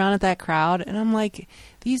looked around at that crowd and I'm like,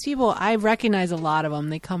 these people, I recognize a lot of them.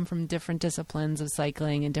 They come from different disciplines of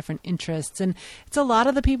cycling and different interests. And it's a lot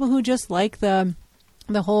of the people who just like the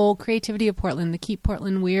whole creativity of Portland, the keep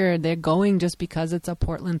Portland weird. They're going just because it's a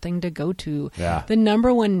Portland thing to go to. Yeah. The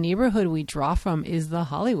number one neighborhood we draw from is the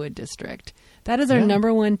Hollywood district. That is our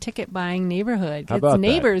number one ticket buying neighborhood. It's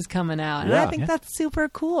neighbors coming out. And I think that's super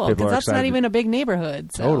cool because that's not even a big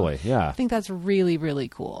neighborhood. So totally, yeah. I think that's really, really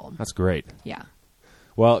cool. That's great. Yeah.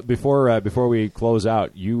 Well, before we close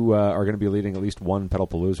out, you are going to be leading at least one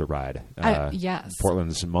Pedalpalooza ride. Yes.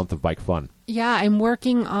 Portland's Month of Bike Fun. Yeah, I'm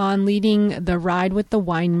working on leading the ride with the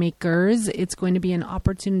winemakers. It's going to be an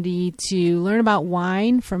opportunity to learn about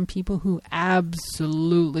wine from people who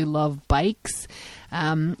absolutely love bikes.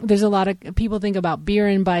 There's a lot of people think about beer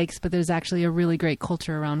and bikes, but there's actually a really great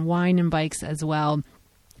culture around wine and bikes as well.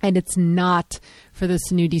 And it's not for the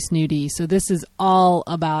snooty. So this is all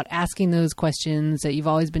about asking those questions that you've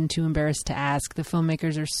always been too embarrassed to ask. The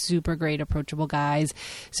filmmakers are super great, approachable guys.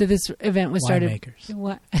 So this event was started. Winemakers.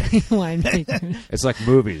 What? Winemakers. It's like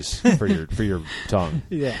movies for your tongue.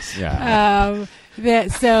 Yes. Yeah.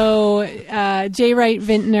 Jay Wright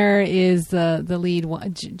Vintner is the lead.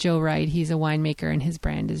 Joe Wright, he's a winemaker, and his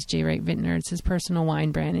brand is Jay Wright Vintner. It's his personal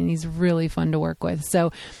wine brand, and he's really fun to work with.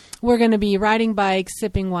 So we're going to be riding bikes,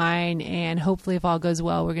 sipping wine, and hopefully, if all goes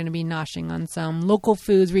well, we're going to be noshing on some local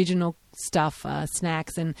foods, regional stuff,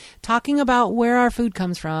 snacks, and talking about where our food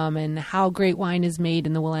comes from and how great wine is made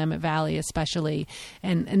in the Willamette Valley, especially.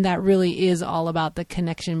 And that really is all about the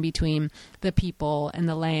connection between the people and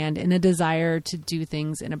the land and a desire to do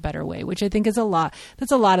things in a better way, which I think is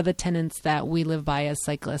that's a lot of the tenets that we live by as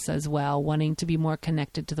cyclists as well, wanting to be more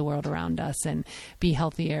connected to the world around us and be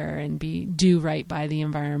healthier and do right by the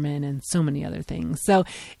environment and so many other things. So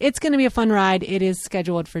it's going to be a fun ride. It is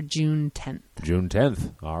scheduled for June 10th. June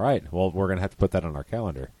 10th. All right. Well, we're going to have to put that on our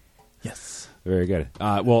calendar. Yes. Very good.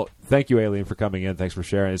 Well, thank you, Ayleen, for coming in. Thanks for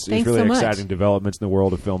sharing. It's Thanks really so much. exciting developments in the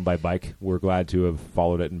world of Film by Bike. We're glad to have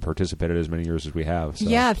followed it and participated as many years as we have. So.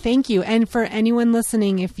 Yeah, thank you. And for anyone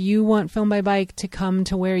listening, if you want Film by Bike to come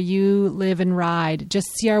to where you live and ride,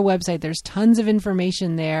 just see our website. There's tons of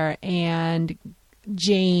information there. And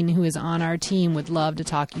Jane, who is on our team, would love to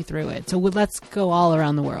talk you through it. So let's go all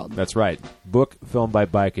around the world. That's right. Book Film by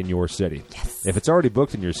Bike in your city. Yes. If it's already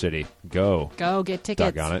booked in your city, go. Go get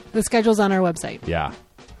tickets. Doggone it. The schedule's on our website. Yeah.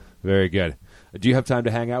 Very good. Do you have time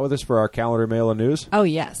to hang out with us for our calendar, mail, and news? Oh,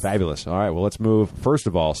 yes. Fabulous. All right. Well, let's move, first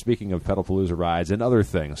of all, speaking of Pedalpalooza rides and other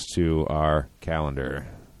things, to our calendar.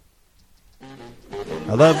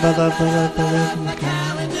 I love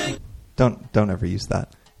calendar. Don't ever use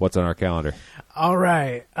that. What's on our calendar? All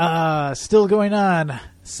right. Still going on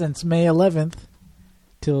since May 11th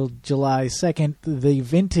till July 2nd, the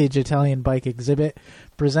Vintage Italian Bike Exhibit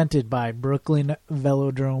presented by Brooklyn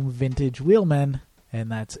Velodrome Vintage Wheelmen,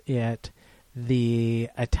 and that's at the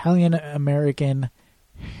Italian American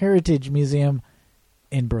Heritage Museum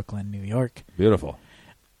in Brooklyn, New York. Beautiful.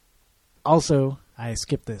 Also, I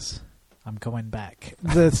skipped this. I'm going back.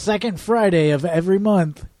 The second Friday of every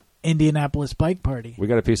month, Indianapolis Bike Party. We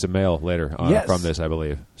got a piece of mail later Yes. from this, I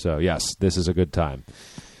believe. So, yes, this is a good time.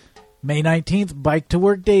 May 19th, Bike to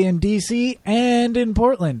Work Day in D.C. and in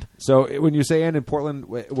Portland. So, when you say and in Portland,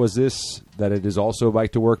 was this that it is also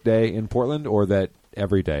Bike to Work Day in Portland, or that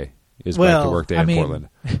every day is Bike to Work Day in Portland?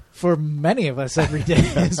 For many of us, every day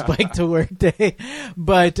is Bike to Work Day.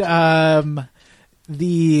 But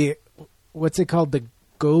the, what's it called? The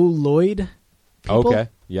Go Lloyd people Okay,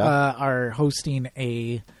 yeah. are hosting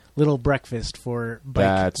a little breakfast for Bike,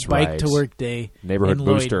 That's Bike right. to Work Day. Neighborhood in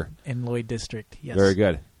booster. in Lloyd District, yes. Very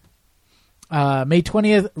good. May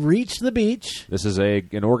 20th, Reach the Beach. This is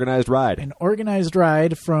an organized ride. An organized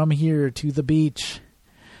ride from here to the beach.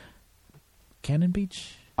 Cannon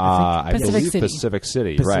Beach? I Pacific believe City. Pacific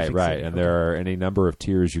City. Pacific right. City, And okay. there are any number of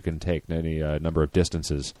tiers you can take, any number of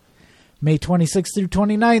distances. May 26th through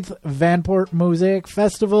 29th, Vanport Mosaic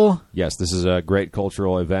Festival. Yes, this is a great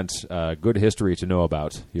cultural event. Good history to know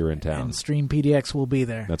about here in town. And Stream PDX will be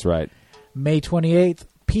there. That's right. May 28th,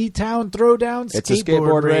 P-Town Throwdown It's a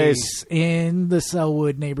skateboard race. in the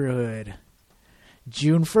Sellwood neighborhood.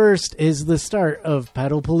 June 1st is the start of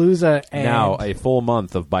Pedalpalooza. And Now, a full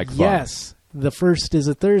month of bike fun. yes, the 1st is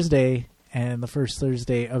a Thursday, and the first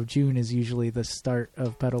Thursday of June is usually the start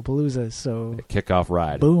of Pedalpalooza. So, Kickoff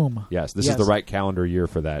ride. boom. Yes, this Yes. is the right calendar year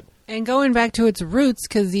for that. And going back to its roots,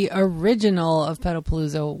 because the original of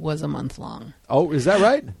Pedalpalooza was a month long. Oh, is that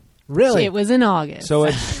right? Really? It was in August. So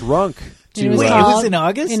it shrunk to... And it was Wait, it called- was in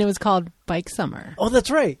August? And it was called Bike Summer. Oh, that's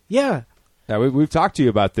right. Yeah. we've talked to you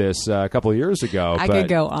about this a couple of years ago. I but could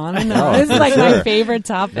go on and No, on. This is for like sure. my favorite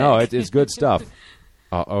topic. No, it's good stuff.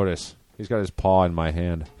 Oh, Otis. He's got his paw in my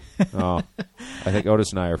hand. Oh, I think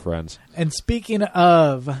Otis and I are friends. And speaking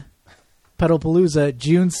of Pedalpalooza,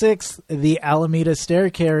 June 6th, the Alameda Stair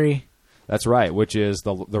Carry. That's right, which is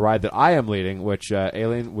the ride that I am leading, which,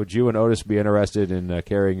 Ayleen, would you and Otis be interested in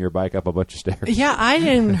carrying your bike up a bunch of stairs? Yeah, I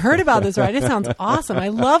hadn't heard about this ride. It sounds awesome. I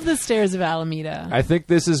love the stairs of Alameda. I think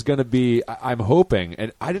this is going to be, I'm hoping,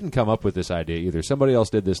 and I didn't come up with this idea either. Somebody else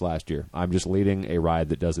did this last year. I'm just leading a ride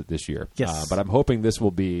that does it this year. Yes. But I'm hoping this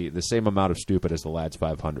will be the same amount of stupid as the Lads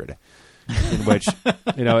 500, in which,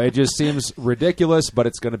 it just seems ridiculous, but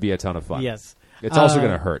it's going to be a ton of fun. Yes. It's also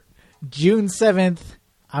going to hurt. June 7th,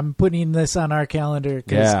 I'm putting this on our calendar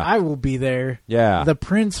because Yeah. I will be there. Yeah. The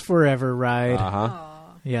Prince Forever ride. Uh-huh.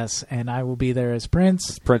 Yes, and I will be there as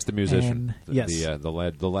Prince. Prince the musician. And- yes. The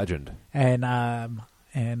legend.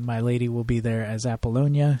 And my lady will be there as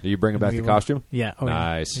Apollonia. Are you bringing back We the will- costume? Yeah. Oh,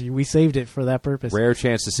 Nice. Yeah. We saved it for that purpose. Rare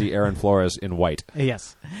chance to see Aaron Flores in white.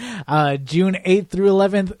 Yes. June 8th through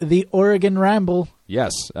 11th, the Oregon Ramble.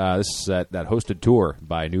 Yes. This is that hosted tour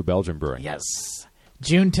by New Belgium Brewing. Yes.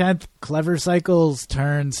 June 10th, Clever Cycles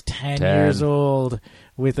turns 10 10. years old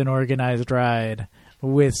with an organized ride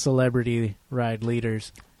with celebrity ride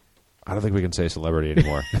leaders. I don't think we can say celebrity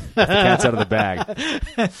anymore. The cat's out of the bag.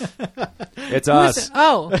 It's us.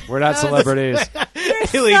 Oh, We're not celebrities.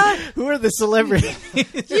 Really? Who are the celebrities? you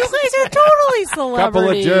guys are totally Couple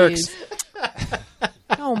of celebrities. jerks.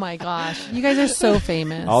 Oh my gosh, you guys are so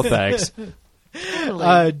famous. All thanks.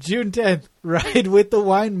 Totally. June 10th, Ride with the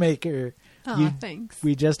Winemaker. Oh, thanks.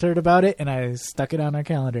 We just heard about it, and I stuck it on our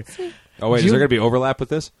calendar. Oh, wait. Is June- there going to be overlap with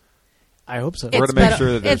this? I hope so. We're gonna make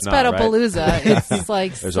sure that there's it's not, right? Pedalpalooza. It's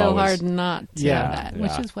like There's so always- hard not to Yeah. have that,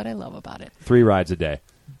 which Yeah. is what I love about it. 3 rides a day.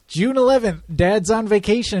 June 11th, Dad's on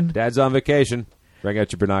Vacation. Dad's on vacation. Bring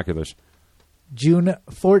out your binoculars. June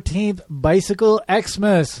 14th, Bicycle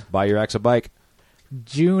Xmas. Buy your ex a bike.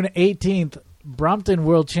 June 18th, Brompton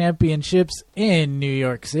World Championships in New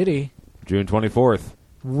York City. June 24th.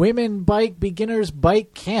 Women Bike Beginners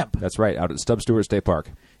Bike Camp. That's right, out at Stubb Stewart State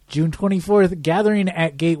Park. June 24th, Gathering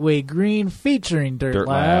at Gateway Green featuring Dirt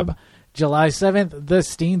Lab. July 7th, the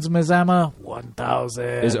Steens Mazama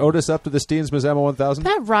 1000. Is Otis up to the Steens Mazama 1000?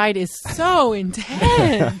 That ride is so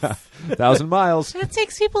intense. 1,000 miles. It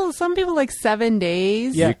takes some people like 7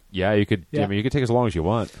 days. Yeah. You could. Yeah. I mean, you could take as long as you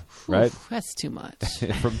want, right? Oof, that's too much.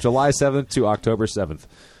 From July 7th to October 7th.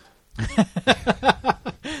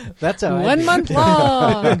 That's how 1 month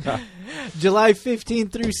long. July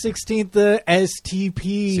 15th through 16th, the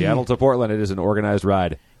STP. Seattle to Portland. It is an organized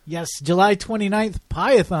ride. Yes, July 29th,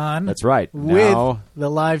 Pyathon. That's right. With Now, the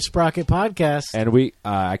Live Sprocket podcast. and we,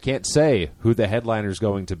 I can't say who the headliner is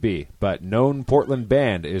going to be, but known Portland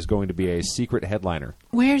band is going to be a secret headliner.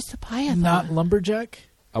 Where's the Pyathon? Not Lumberjack?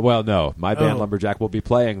 Well, no, my band Oh. Lumberjack will be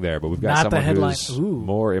playing there, but we've got Not the someone headline- who's Ooh.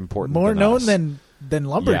 more important, More than known us. than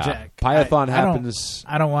Lumberjack. Yeah. Pyathon I happens.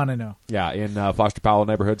 I don't want to know. Yeah, in Foster Powell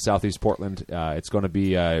neighborhood, southeast Portland. It's going to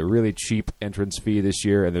be a really cheap entrance fee this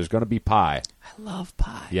year, and there's going to be pie. I love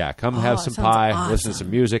pie. Yeah, come Oh, have it some sounds pie, awesome. listen to some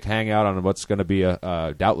music, hang out on what's going to be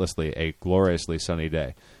doubtlessly a gloriously sunny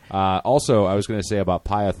day. Also, I was going to say about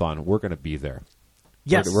Pyathon, we're going to be there.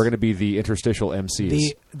 Yes. We're going to be the interstitial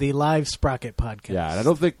MCs. The Live Sprocket podcast. Yeah, and I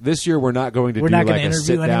don't think this year we're not going to We're do not gonna like a interview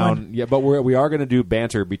sit down. anyone? Yeah, but we are going to do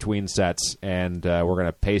banter between sets, and we're going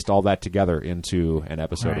to paste all that together into an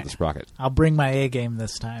episode All right. of the Sprocket. I'll bring my A game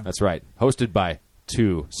this time. That's right. Hosted by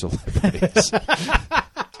 2 celebrities.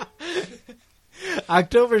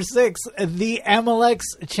 October 6th, the MLX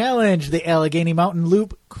Challenge, the Allegheny Mountain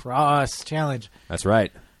Loop Cross Challenge. That's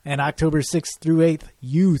right. And October 6th through 8th,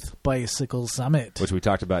 Youth Bicycle Summit. Which we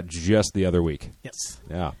talked about just the other week. Yes.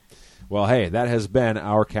 Yeah. Well, hey, that has been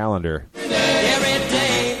our calendar. Every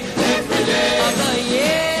day of the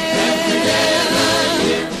year.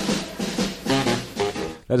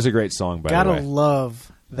 That is a great song, by Gotta the way.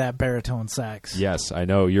 love that baritone sax. Yes, I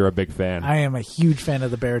know you're a big fan. I am a huge fan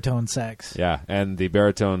of the baritone sax. Yeah, and the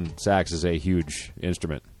baritone sax is a huge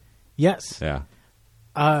instrument. Yes. Yeah.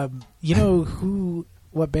 You know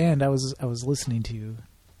what band I was listening to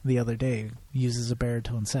the other day uses a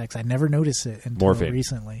baritone sax? I never noticed it until Morphine.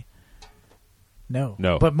 recently. No.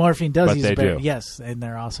 No. But Morphine does But use they a baritone. do. Yes, and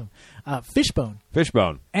they're awesome. Fishbone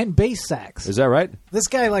Fishbone. and bass sax. Is that right? This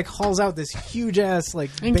guy hauls out this huge ass And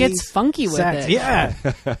bass gets funky with sax. it. Yeah.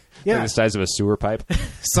 Like Yeah. the size of a sewer pipe?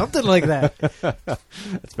 Something like that.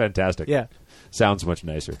 That's fantastic. Yeah. Sounds much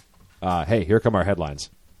nicer. Hey, here come our headlines.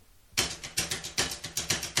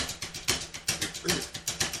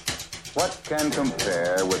 What can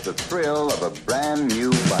compare with the thrill of a brand new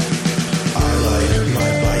bike? I like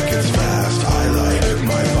my bike, it's fast. I like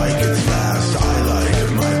my bike, it's fast. I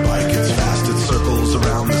like my bike, it's fast. It circles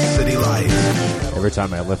around the city lights. Every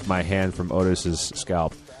time I lift my hand from Otis's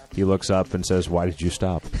scalp, he looks up and says, "Why did you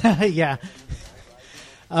stop?" Yeah.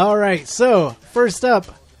 All right. So, first up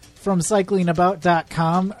from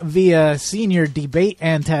cyclingabout.com via senior debate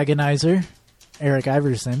antagonizer, Eric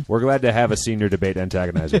Iverson. We're glad to have a senior debate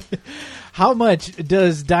antagonizer. How much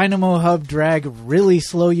does Dynamo Hub drag really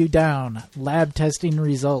slow you down? Lab testing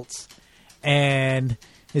results. And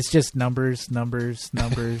it's just numbers.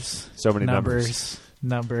 So many numbers.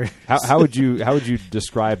 How would you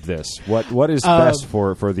describe this? What is best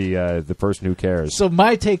for the person who cares? So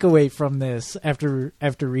my takeaway from this, after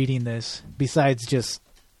reading this, besides just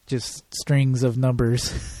strings of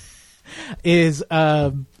numbers, is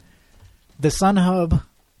the Sun Hub,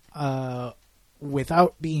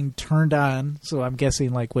 without being turned on, so I'm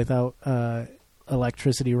guessing without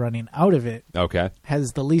electricity running out of it, Okay.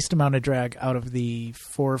 has the least amount of drag out of the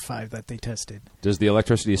 4 or 5 that they tested. Does the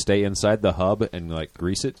electricity stay inside the hub and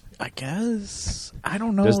grease it? I guess I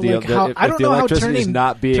don't know. Does the- like how if I don't the know how electricity is turning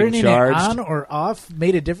not being turning charged- it on or off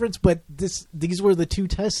made a difference. But these were the 2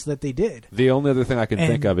 tests that they did. The only other thing I can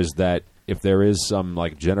think And- of is that if there is some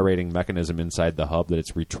generating mechanism inside the hub that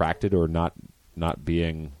it's retracted or not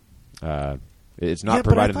being, it's not yeah, providing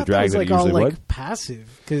but I the thought drag that that it was all usually would.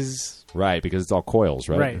 passive because. Right, because it's all coils,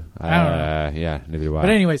 right? Right. I don't know. Yeah, neither do I. But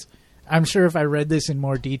anyways, I'm sure if I read this in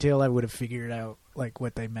more detail, I would have figured out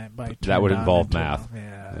what they meant by That would turned on involve and turned math. off.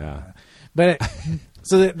 Yeah. Yeah. But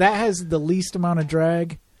so that has the least amount of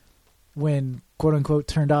drag when quote unquote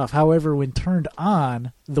turned off. However, when turned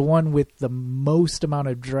on, the one with the most amount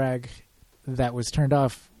of drag that was turned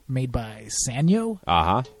off, made by Sanyo,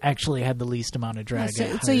 actually had the least amount of drag. So,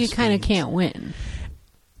 at so you higher kind of speeds. can't win.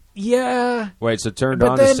 Yeah. Wait, so turned But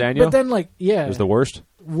on then, is Sanyo? but then is the worst?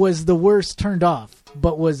 was the worst turned off,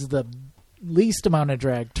 but was the least amount of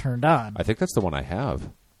drag turned on. I think that's the one I have.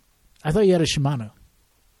 I thought you had a Shimano.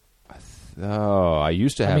 Oh, I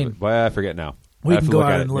used to have mean, it. Well, I forget now. We I have can to go look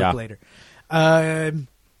out at and it. look Yeah. later.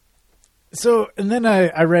 So, and then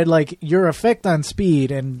I read like your effect on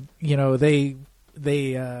speed, and they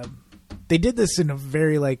did this in a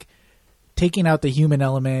very like taking out the human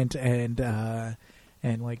element and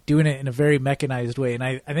like doing it in a very mechanized way, and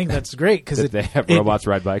I think that's great because They have robots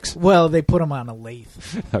ride bikes. Well, they put them on a lathe,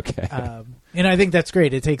 Okay. and I think that's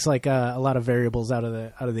great. It takes like a lot of variables out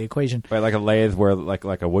of the equation. Right, like a lathe, where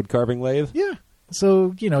like a wood carving lathe. Yeah.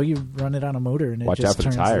 So, you run it on a motor and it Watch just out for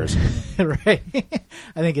the turns tires. right.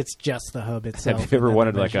 I think it's just the hub itself. Have you ever and then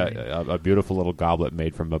wanted the like measuring. a beautiful little goblet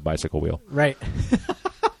made from a bicycle wheel? Right.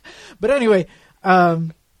 But anyway, I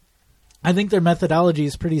think their methodology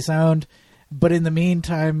is pretty sound. But in the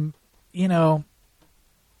meantime,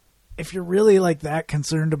 if you're really like that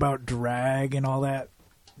concerned about drag and all that,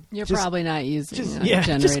 You're Just- probably not using a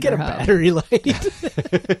generator just get a hub. battery light.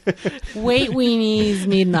 Weight weenies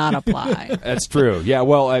need not apply. That's true. Yeah.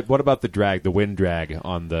 Well, what about the drag, the wind drag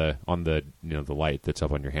on the the light that's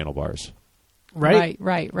up on your handlebars? Right.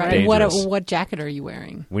 Right. Dangerous. What jacket are you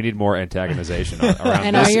wearing? We need more antagonization around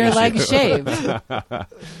And this are your issue. legs shaved?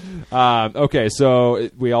 Okay, so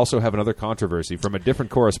we also have another controversy from a different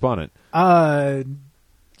correspondent.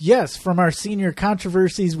 Yes, from our senior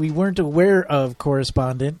controversies we weren't aware of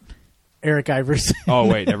correspondent, Eric Iverson. Oh,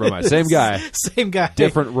 wait, never mind. Same guy, Same guy.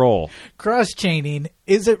 different role. Cross-chaining,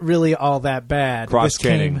 is it really all that bad?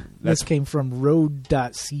 Cross-chaining, This came from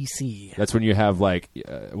road.cc. That's when you have like,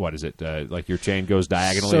 what is it? Like your chain goes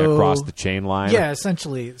diagonally So- across the chain line. Yeah,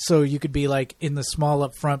 essentially. So you could be like in the small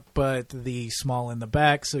up front, but the small in the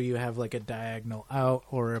back. So you have like a diagonal out,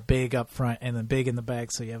 or a big up front and then big in the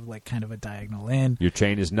back. So you have like kind of a diagonal in. Your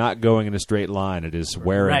chain is not going in a straight line. It is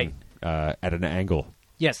wearing at an angle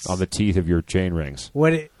Yes. on the teeth of your chain rings.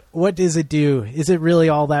 What does it do? Is it really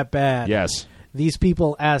all that bad? Yes. These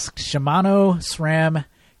people asked Shimano, SRAM,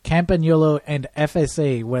 Campagnolo, and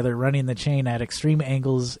FSA whether running the chain at extreme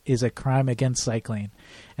angles is a crime against cycling.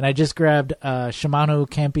 And I just grabbed Shimano,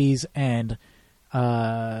 Campis, and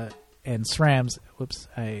SRAM's. Whoops,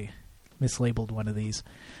 I mislabeled one of these.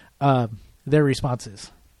 Their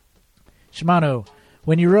responses. Shimano,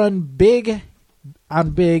 when you run big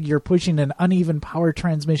on big, you're pushing an uneven power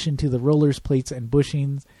transmission to the rollers, plates, and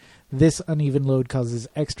bushings. This uneven load causes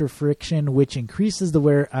extra friction, which increases the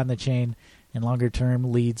wear on the chain, and longer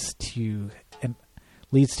term leads to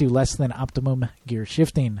less than optimum gear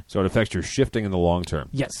shifting. So it affects your shifting in the long term.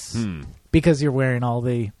 Yes, because you're wearing all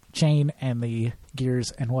the chain and the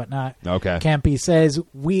gears and whatnot. Okay. Campy says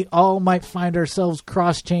we all might find ourselves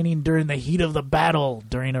cross-chaining during the heat of the battle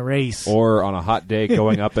during a race. Or on a hot day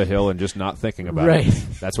going up a hill and just not thinking about Right. it.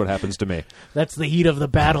 That's what happens to me. That's the heat of the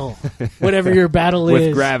battle. Whatever your battle With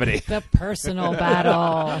is. gravity. The personal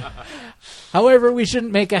battle. However, we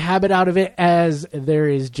shouldn't make a habit out of it, as there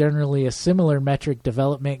is generally a similar metric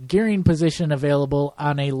development gearing position available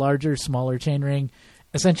on a larger, smaller chainring.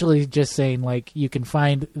 Essentially just saying, like, you can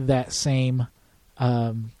find that same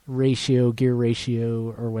gear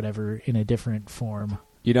ratio, or whatever, in a different form.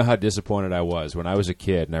 You know how disappointed I was when I was a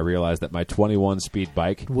kid and I realized that my 21 speed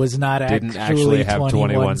bike Was not didn't actually have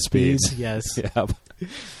 21 speeds. Yes. Yep.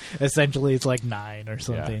 Essentially, it's like 9 or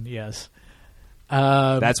something. Yes.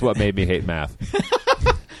 That's what made me hate math.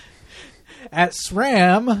 At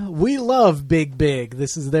SRAM, we love big.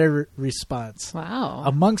 This is their response. Wow.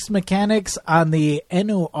 Amongst mechanics on the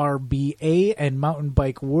NORBA and Mountain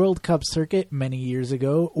Bike World Cup circuit many years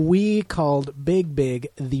ago, we called Big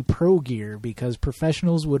the pro gear because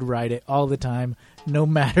professionals would ride it all the time, no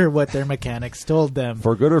matter what their mechanics told them.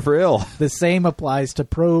 For good or for ill. The same applies to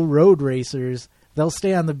pro road racers. They'll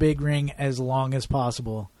stay on the big ring as long as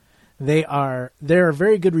possible. There are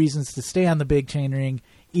very good reasons to stay on the big chain ring,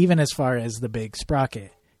 even as far as the big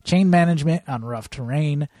sprocket. Chain management on rough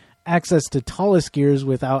terrain, access to tallest gears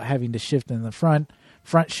without having to shift in the front.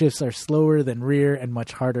 Front shifts are slower than rear and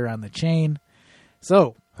much harder on the chain.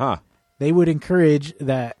 So, they would encourage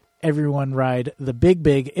that everyone ride the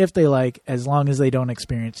big if they like, as long as they don't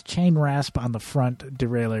experience chain rasp on the front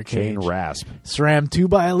derailleur cage. Chain rasp. SRAM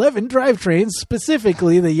 2x11 drivetrains,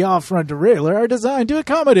 specifically the yaw front derailleur, are designed to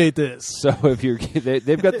accommodate this. So if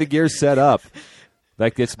they've got the gear set up.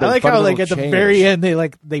 Like it's been I like how, like, fundamental at the change. very end,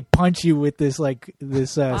 they punch you with this sales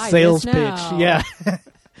this pitch. now. Yeah.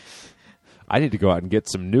 I need to go out and get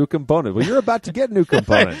some new components. Well, you're about to get new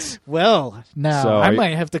components. Well, now So I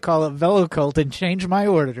might have to call up Velocult and change my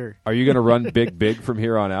order. Are you going to run big from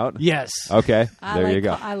here on out? Yes. Okay, I there like, you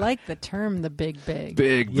go. I like the term the big.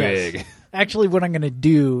 Big. Yes. Actually, what I'm going to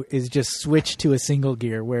do is just switch to a single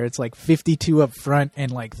gear where it's like 52 up front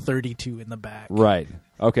and like 32 in the back. Right.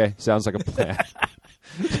 Okay, sounds like a plan.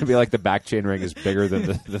 It'd be like the back chain ring is bigger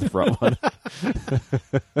than the front one.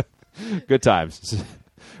 Good times.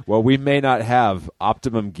 Well, we may not have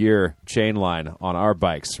optimum gear chain line on our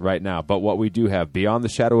bikes right now, but what we do have, beyond the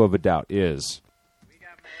shadow of a doubt, is...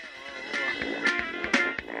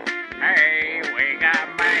 Hey, we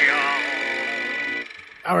got mail.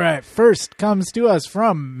 All right, first comes to us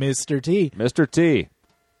from Mr. T. Mr. T.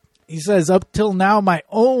 He says, up till now, my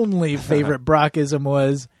only favorite Brockism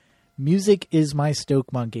was, music is my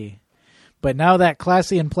stoke monkey. But now that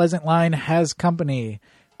classy and pleasant line has company.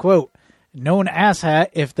 Quote, known asshat,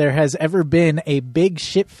 if there has ever been a big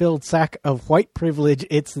shit-filled sack of white privilege,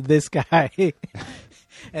 it's this guy.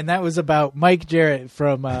 And that was about Mike Jarrett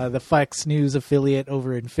from the Fox News affiliate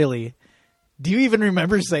over in Philly. Do you even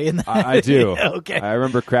remember saying that? I do. Okay. I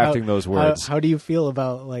remember crafting those words. How do you feel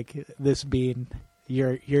about like this being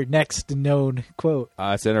your next known quote?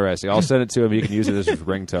 It's interesting. I'll send it to him. You can use it as his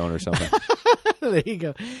ringtone or something. There you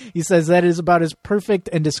go. He says that is about as perfect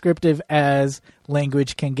and descriptive as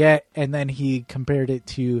language can get, and then he compared it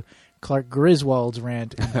to Clark Griswold's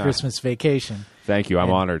rant in Christmas Vacation. Thank you. I'm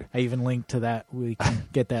honored. I even linked to that. We can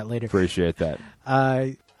get that later. Appreciate that.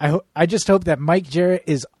 I just hope that Mike Jarrett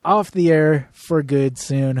is off the air for good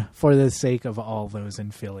soon, for the sake of all those in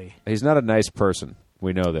Philly. He's not a nice person.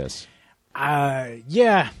 We know this.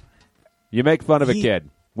 Yeah. You make fun of a kid,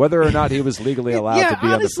 whether or not he was legally allowed to be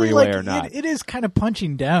honestly, on the freeway like, or not. It is kind of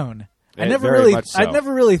punching down. I Very much so.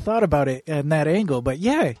 never really thought about it in that angle, but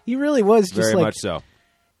yeah, he really was just Very like much so.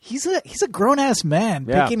 He's a grown ass man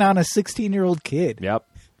picking on a 16-year-old kid. Yep.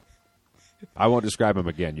 I won't describe him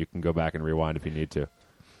again. You can go back and rewind if you need to.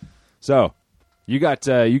 So, you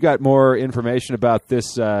got more information about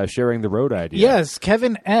this sharing the road idea. Yes,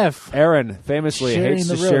 Kevin F. Aaron famously hates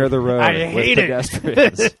to share the road I hate with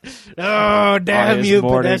pedestrians. Oh, damn on his you,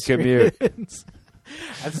 morning pedestrians. commute.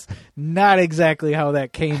 That's not exactly how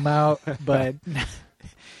that came out, but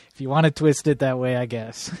if you want to twist it that way, I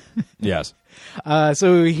guess. Yes.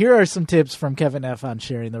 So here are some tips from Kevin F. on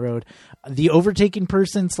sharing the road. The overtaking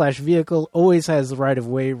person / vehicle always has the right of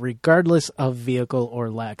way, regardless of vehicle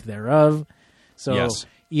or lack thereof. So Yes.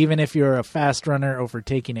 even if you're a fast runner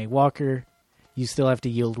overtaking a walker, you still have to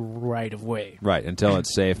yield right of way. Right, until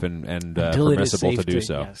it's safe and Until it is permissible safe to do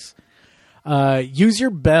so. Yes. Use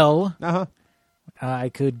your bell. Uh-huh. I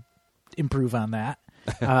could improve on that.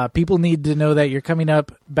 People need to know that you're coming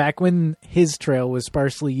up. Back when his trail was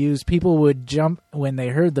sparsely used, people would jump when they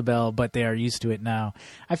heard the bell, but they are used to it now.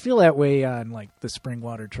 I feel that way on like the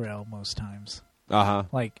Springwater Trail most times. Uh-huh.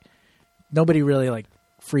 Like nobody really like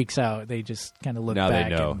freaks out. They just kind of look Now back.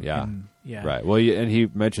 they know, and, yeah. and, yeah. Right. Well, and he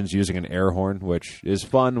mentions using an air horn, which is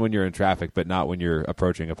fun when you're in traffic, but not when you're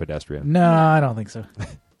approaching a pedestrian. No, I don't think so.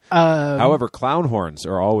 However, clown horns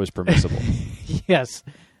are always permissible. Yes.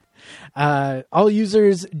 All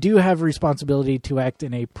users do have responsibility to act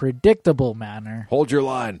in a predictable manner. Hold your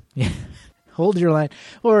line. Hold your line.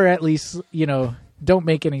 Or at least, don't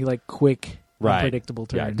make any like quick, unpredictable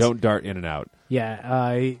turns. Yeah, don't dart in and out.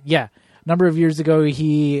 Yeah. A number of years ago,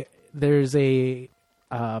 there's a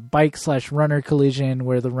bike / runner collision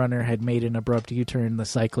where the runner had made an abrupt U-turn. The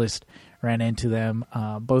cyclist ran into them.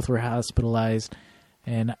 Both were hospitalized.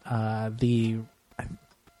 And the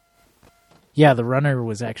runner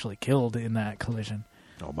was actually killed in that collision.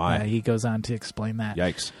 Oh, my. He goes on to explain that.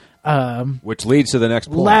 Yikes. Which leads to the next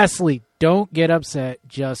point. Lastly, don't get upset.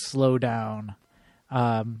 Just slow down.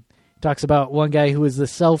 Talks about one guy who was the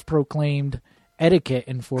self-proclaimed etiquette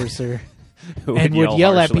enforcer and would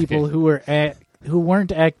yell at harshly. people who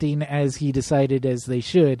weren't acting as he decided as they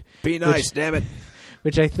should. Be nice, damn it.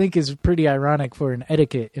 Which I think is pretty ironic for an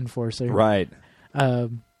etiquette enforcer. Right.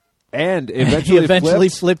 And He eventually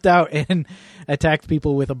flipped out and attacked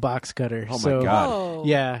people with a box cutter. Oh, so, my God. Oh.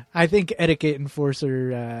 Yeah, I think etiquette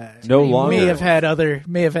enforcer No longer. may have had other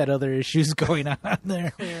issues going on there.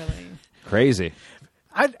 Clearly. Crazy.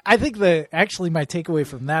 I think my takeaway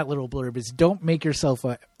from that little blurb is don't make yourself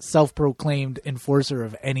a self-proclaimed enforcer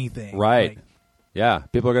of anything. Right. Like, Yeah.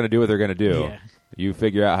 People are going to do what they're going to do. Yeah. You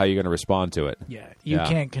figure out how you're going to respond to it. yeah, you Yeah.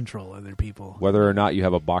 can't control other people, Whether or not you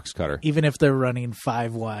have a box cutter. even if they're running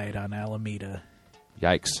 5 wide on Alameda.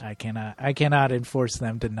 Yikes. I cannot enforce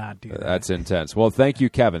them to not do that. That's intense. Well, thank you,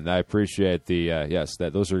 Kevin. I appreciate the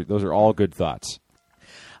those are all good thoughts.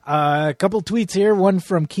 A couple tweets here. One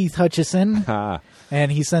from Keith Hutchison, Ah,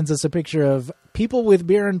 and he sends us a picture of people with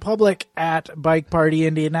beer in public at Bike Party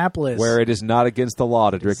Indianapolis. where it is not against the law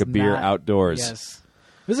to drink a beer not- outdoors. Yes.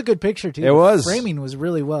 It was a good picture, too. It was. The framing was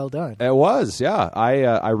really well done. It was, yeah.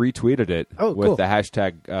 I retweeted it Oh, with cool. the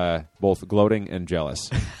hashtag both gloating and jealous.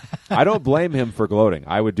 I don't blame him for gloating.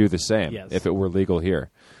 I would do the same Yes. if it were legal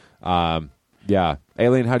here. Yeah.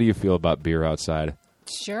 Ayleen, how do you feel about beer outside?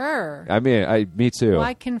 Sure. I mean, me too.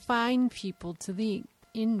 Why confine people to the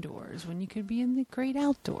indoors when you could be in the great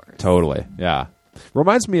outdoors? Totally. Yeah.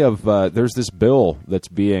 Reminds me of there's this bill that's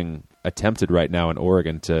being attempted right now in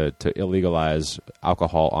Oregon to illegalize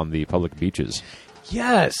alcohol on the public beaches,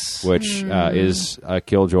 Yes. which is a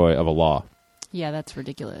killjoy of a law Yeah, that's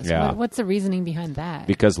ridiculous. Yeah. What's the reasoning behind that?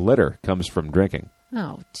 because litter comes from drinking.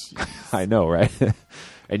 Oh, jeez. I know, right?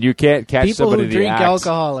 And you can't catch People somebody who in the drink act.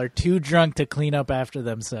 alcohol are too drunk to clean up after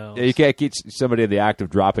themselves. Yeah, you can't keep somebody in the act of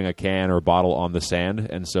dropping a can or bottle on the sand,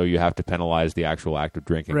 and so you have to penalize the actual act of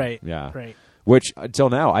drinking. Right. Yeah. Right. Which, until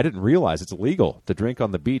now, I didn't realize it's illegal to drink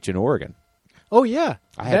on the beach in Oregon. Oh, yeah.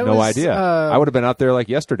 I had no idea. I would have been out there like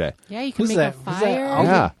yesterday. Yeah, you can Who's make that? a Was that fire.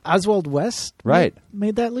 Yeah. Oswald West Right.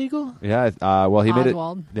 made that legal? Yeah, well, he made it.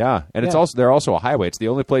 Oswald. Yeah, and it's Yeah. also they're also a highway. It's the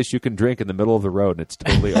only place you can drink in the middle of the road, and it's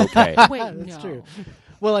totally okay. Wait, That's no. true.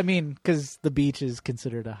 Well, I mean, because the beach is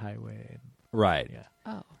considered a highway. Right. Yeah.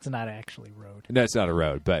 Oh, It's not actually road. No, it's not a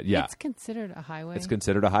road, but yeah, it's considered a highway. it's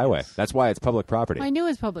considered a highway. That's why it's public property. Well, I knew it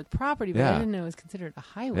was public property, but Yeah. I didn't know it was considered a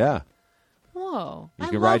highway. Yeah. Whoa. You I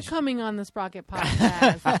can love ride- coming on the Sprocket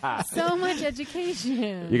podcast. So much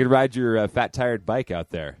education. You can ride your fat tired bike out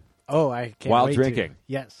there. Oh, I can't While wait drinking. to.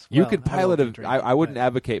 Yes. You Well, could I pilot will be a. drinking, I wouldn't but-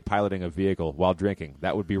 advocate piloting a vehicle while drinking.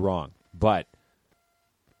 That would be wrong. But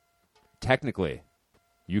technically,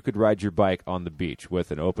 you could ride your bike on the beach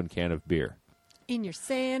with an open can of beer, In your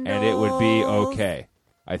sandals. and it would be okay.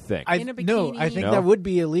 I think. In a No, I bikini. think No? that would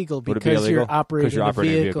be illegal Would it because be illegal? you're operating, you're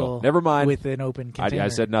operating a vehicle. Never mind. With an open container. I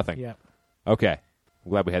said nothing. Yeah. Okay. I'm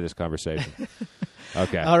glad we had this conversation.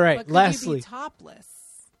 Okay. All right. But could you Lastly, be topless?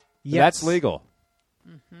 yes. That's legal.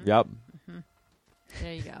 Yep.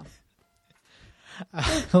 There you go.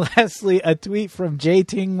 Lastly, a tweet from J.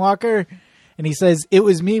 Ting Walker, and he says, "It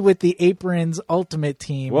was me with the Aprons Ultimate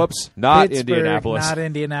Team. Whoops. Not Pittsburgh, Indianapolis. Not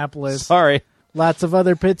Indianapolis. Sorry. Lots of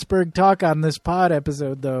other Pittsburgh talk on this pod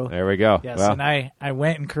episode, though. There we go. Yes, Well, and I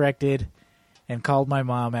went and corrected and called my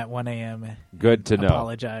mom at 1 a.m. good to know.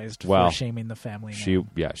 Apologized Well, for shaming the family She name.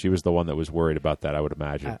 was the one that was worried about that, I would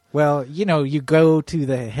imagine. Well, you go to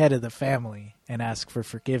the head of the family and ask for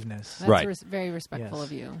forgiveness. That's Right. Very respectful Yes.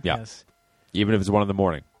 of you. Yeah. Yes. Even if it's 1 in the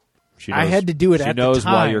morning. She knows, I had to do it she at knows the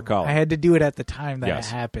time. why you're calling. I had to do it at the time that Yes.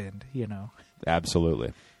 it happened,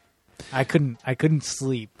 Absolutely. I couldn't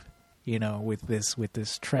sleep, with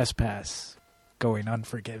this trespass going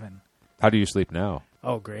unforgiven. How do you sleep now?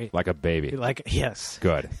 Oh, great. Like a baby. Yes.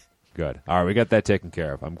 Good. All right, we got that taken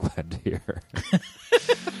care of. I'm glad to hear.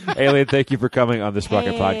 Ayleen, thank you for coming on the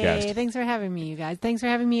Sprocket Hey, Podcast. thanks for having me, you guys. Thanks for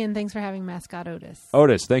having me, and thanks for having Mascot Otis.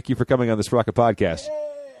 Otis, thank you for coming on the Sprocket Podcast.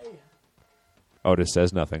 Otis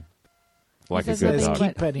says nothing. Like He a says good nothing, dog. Keep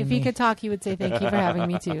but petting if me. he could talk, he would say thank you for having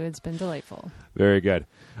me, too. It's been delightful. Very good.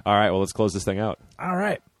 All right, well, let's close this thing out. All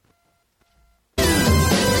right.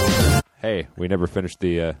 Hey, we never finished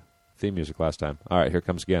the theme music last time. All right, here it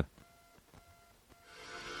comes again.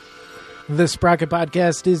 The Sprocket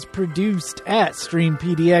Podcast is produced at Stream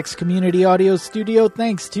PDX Community Audio Studio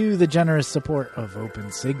thanks to the generous support of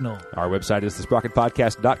Open Signal. Our website is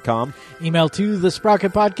thesprocketpodcast.com. Email to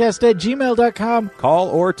thesprocketpodcast@gmail.com. Call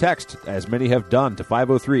or text, as many have done, to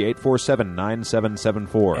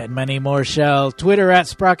 503-847-9774. And many more shall. Twitter at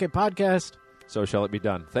Sprocket Podcast. So shall it be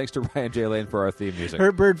done. Thanks to Ryan J. Lane for our theme music.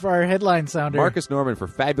 Herb Bird for our headline sounder. Marcus Norman for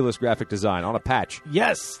fabulous graphic design on a patch.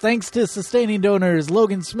 Yes, thanks to sustaining donors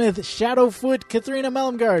Logan Smith, Shadowfoot, Katharina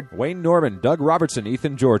Melmgard, Wayne Norman, Doug Robertson,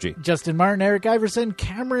 Ethan Georgie. Justin Martin, Eric Iverson,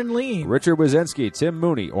 Cameron Lean, Richard Wazensky, Tim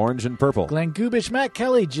Mooney, Orange and Purple. Glenn Kubish, Matt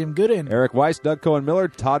Kelly, Jim Gooden, Eric Weiss, Doug Cohen-Miller,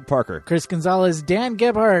 Todd Parker. Chris Gonzalez, Dan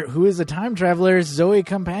Gebhardt, who is a time traveler, Zoe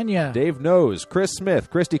Campagna, Dave Knows, Chris Smith,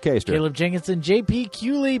 Christy Caster. Caleb Jenkinson, JP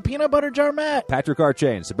Cooley, Peanut Butter Jar Matt, Patrick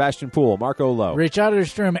Archain, Sebastian Poole, Marco Lowe. Rich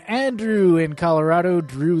Otterstrom, Andrew in Colorado,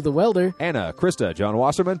 Drew the Welder, Anna, Krista, John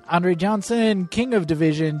Wasserman. Andre Johnson, King of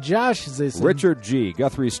Division, Josh Zisson, Richard G.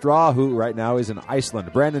 Guthrie Straw, who right now is in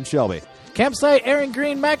Iceland. Brandon Shelby. Campsite, Aaron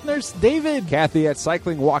Green, McNurse, David, Kathy at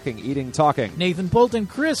Cycling, Walking, Eating, Talking. Nathan Polton,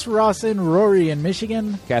 Chris Rawson, Rory in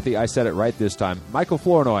Michigan, Kathy, I said it right this time. Michael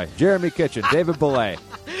Flournoy, Jeremy Kitchen, David Belay,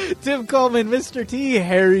 Tim Coleman, Mr. T,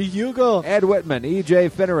 Harry Hugel, Ed Whitman,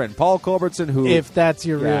 E.J. Finneran, Paul Culbertson, who... if that's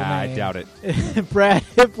your real yeah, name. I doubt it. Brad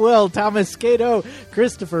Hipwell, Thomas Cato,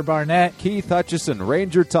 Christopher Barnett, Keith Hutchison,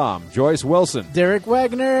 Ranger Tom, Joyce Wilson, Derek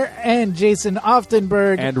Wagner, and Jason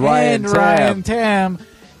Oftenberg, And Ryan Tam.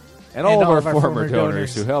 and all of our former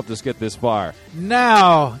donors who helped us get this far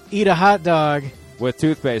Now, eat a hot dog with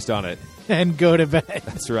toothpaste on it. and go to bed.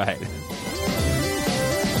 That's right.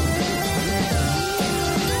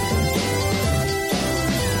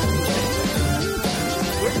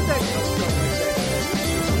 Where did that come from?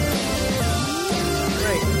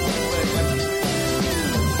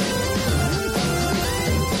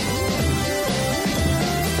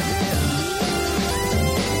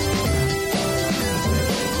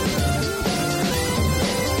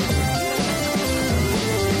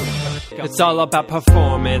 It's all about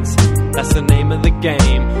performance, that's the name of the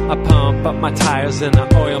game. I pump up my tires and I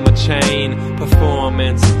oil my chain.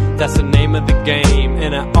 Performance, that's the name of the game.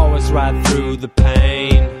 And I always ride through the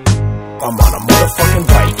pain. I'm on a motherfucking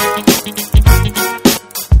bike.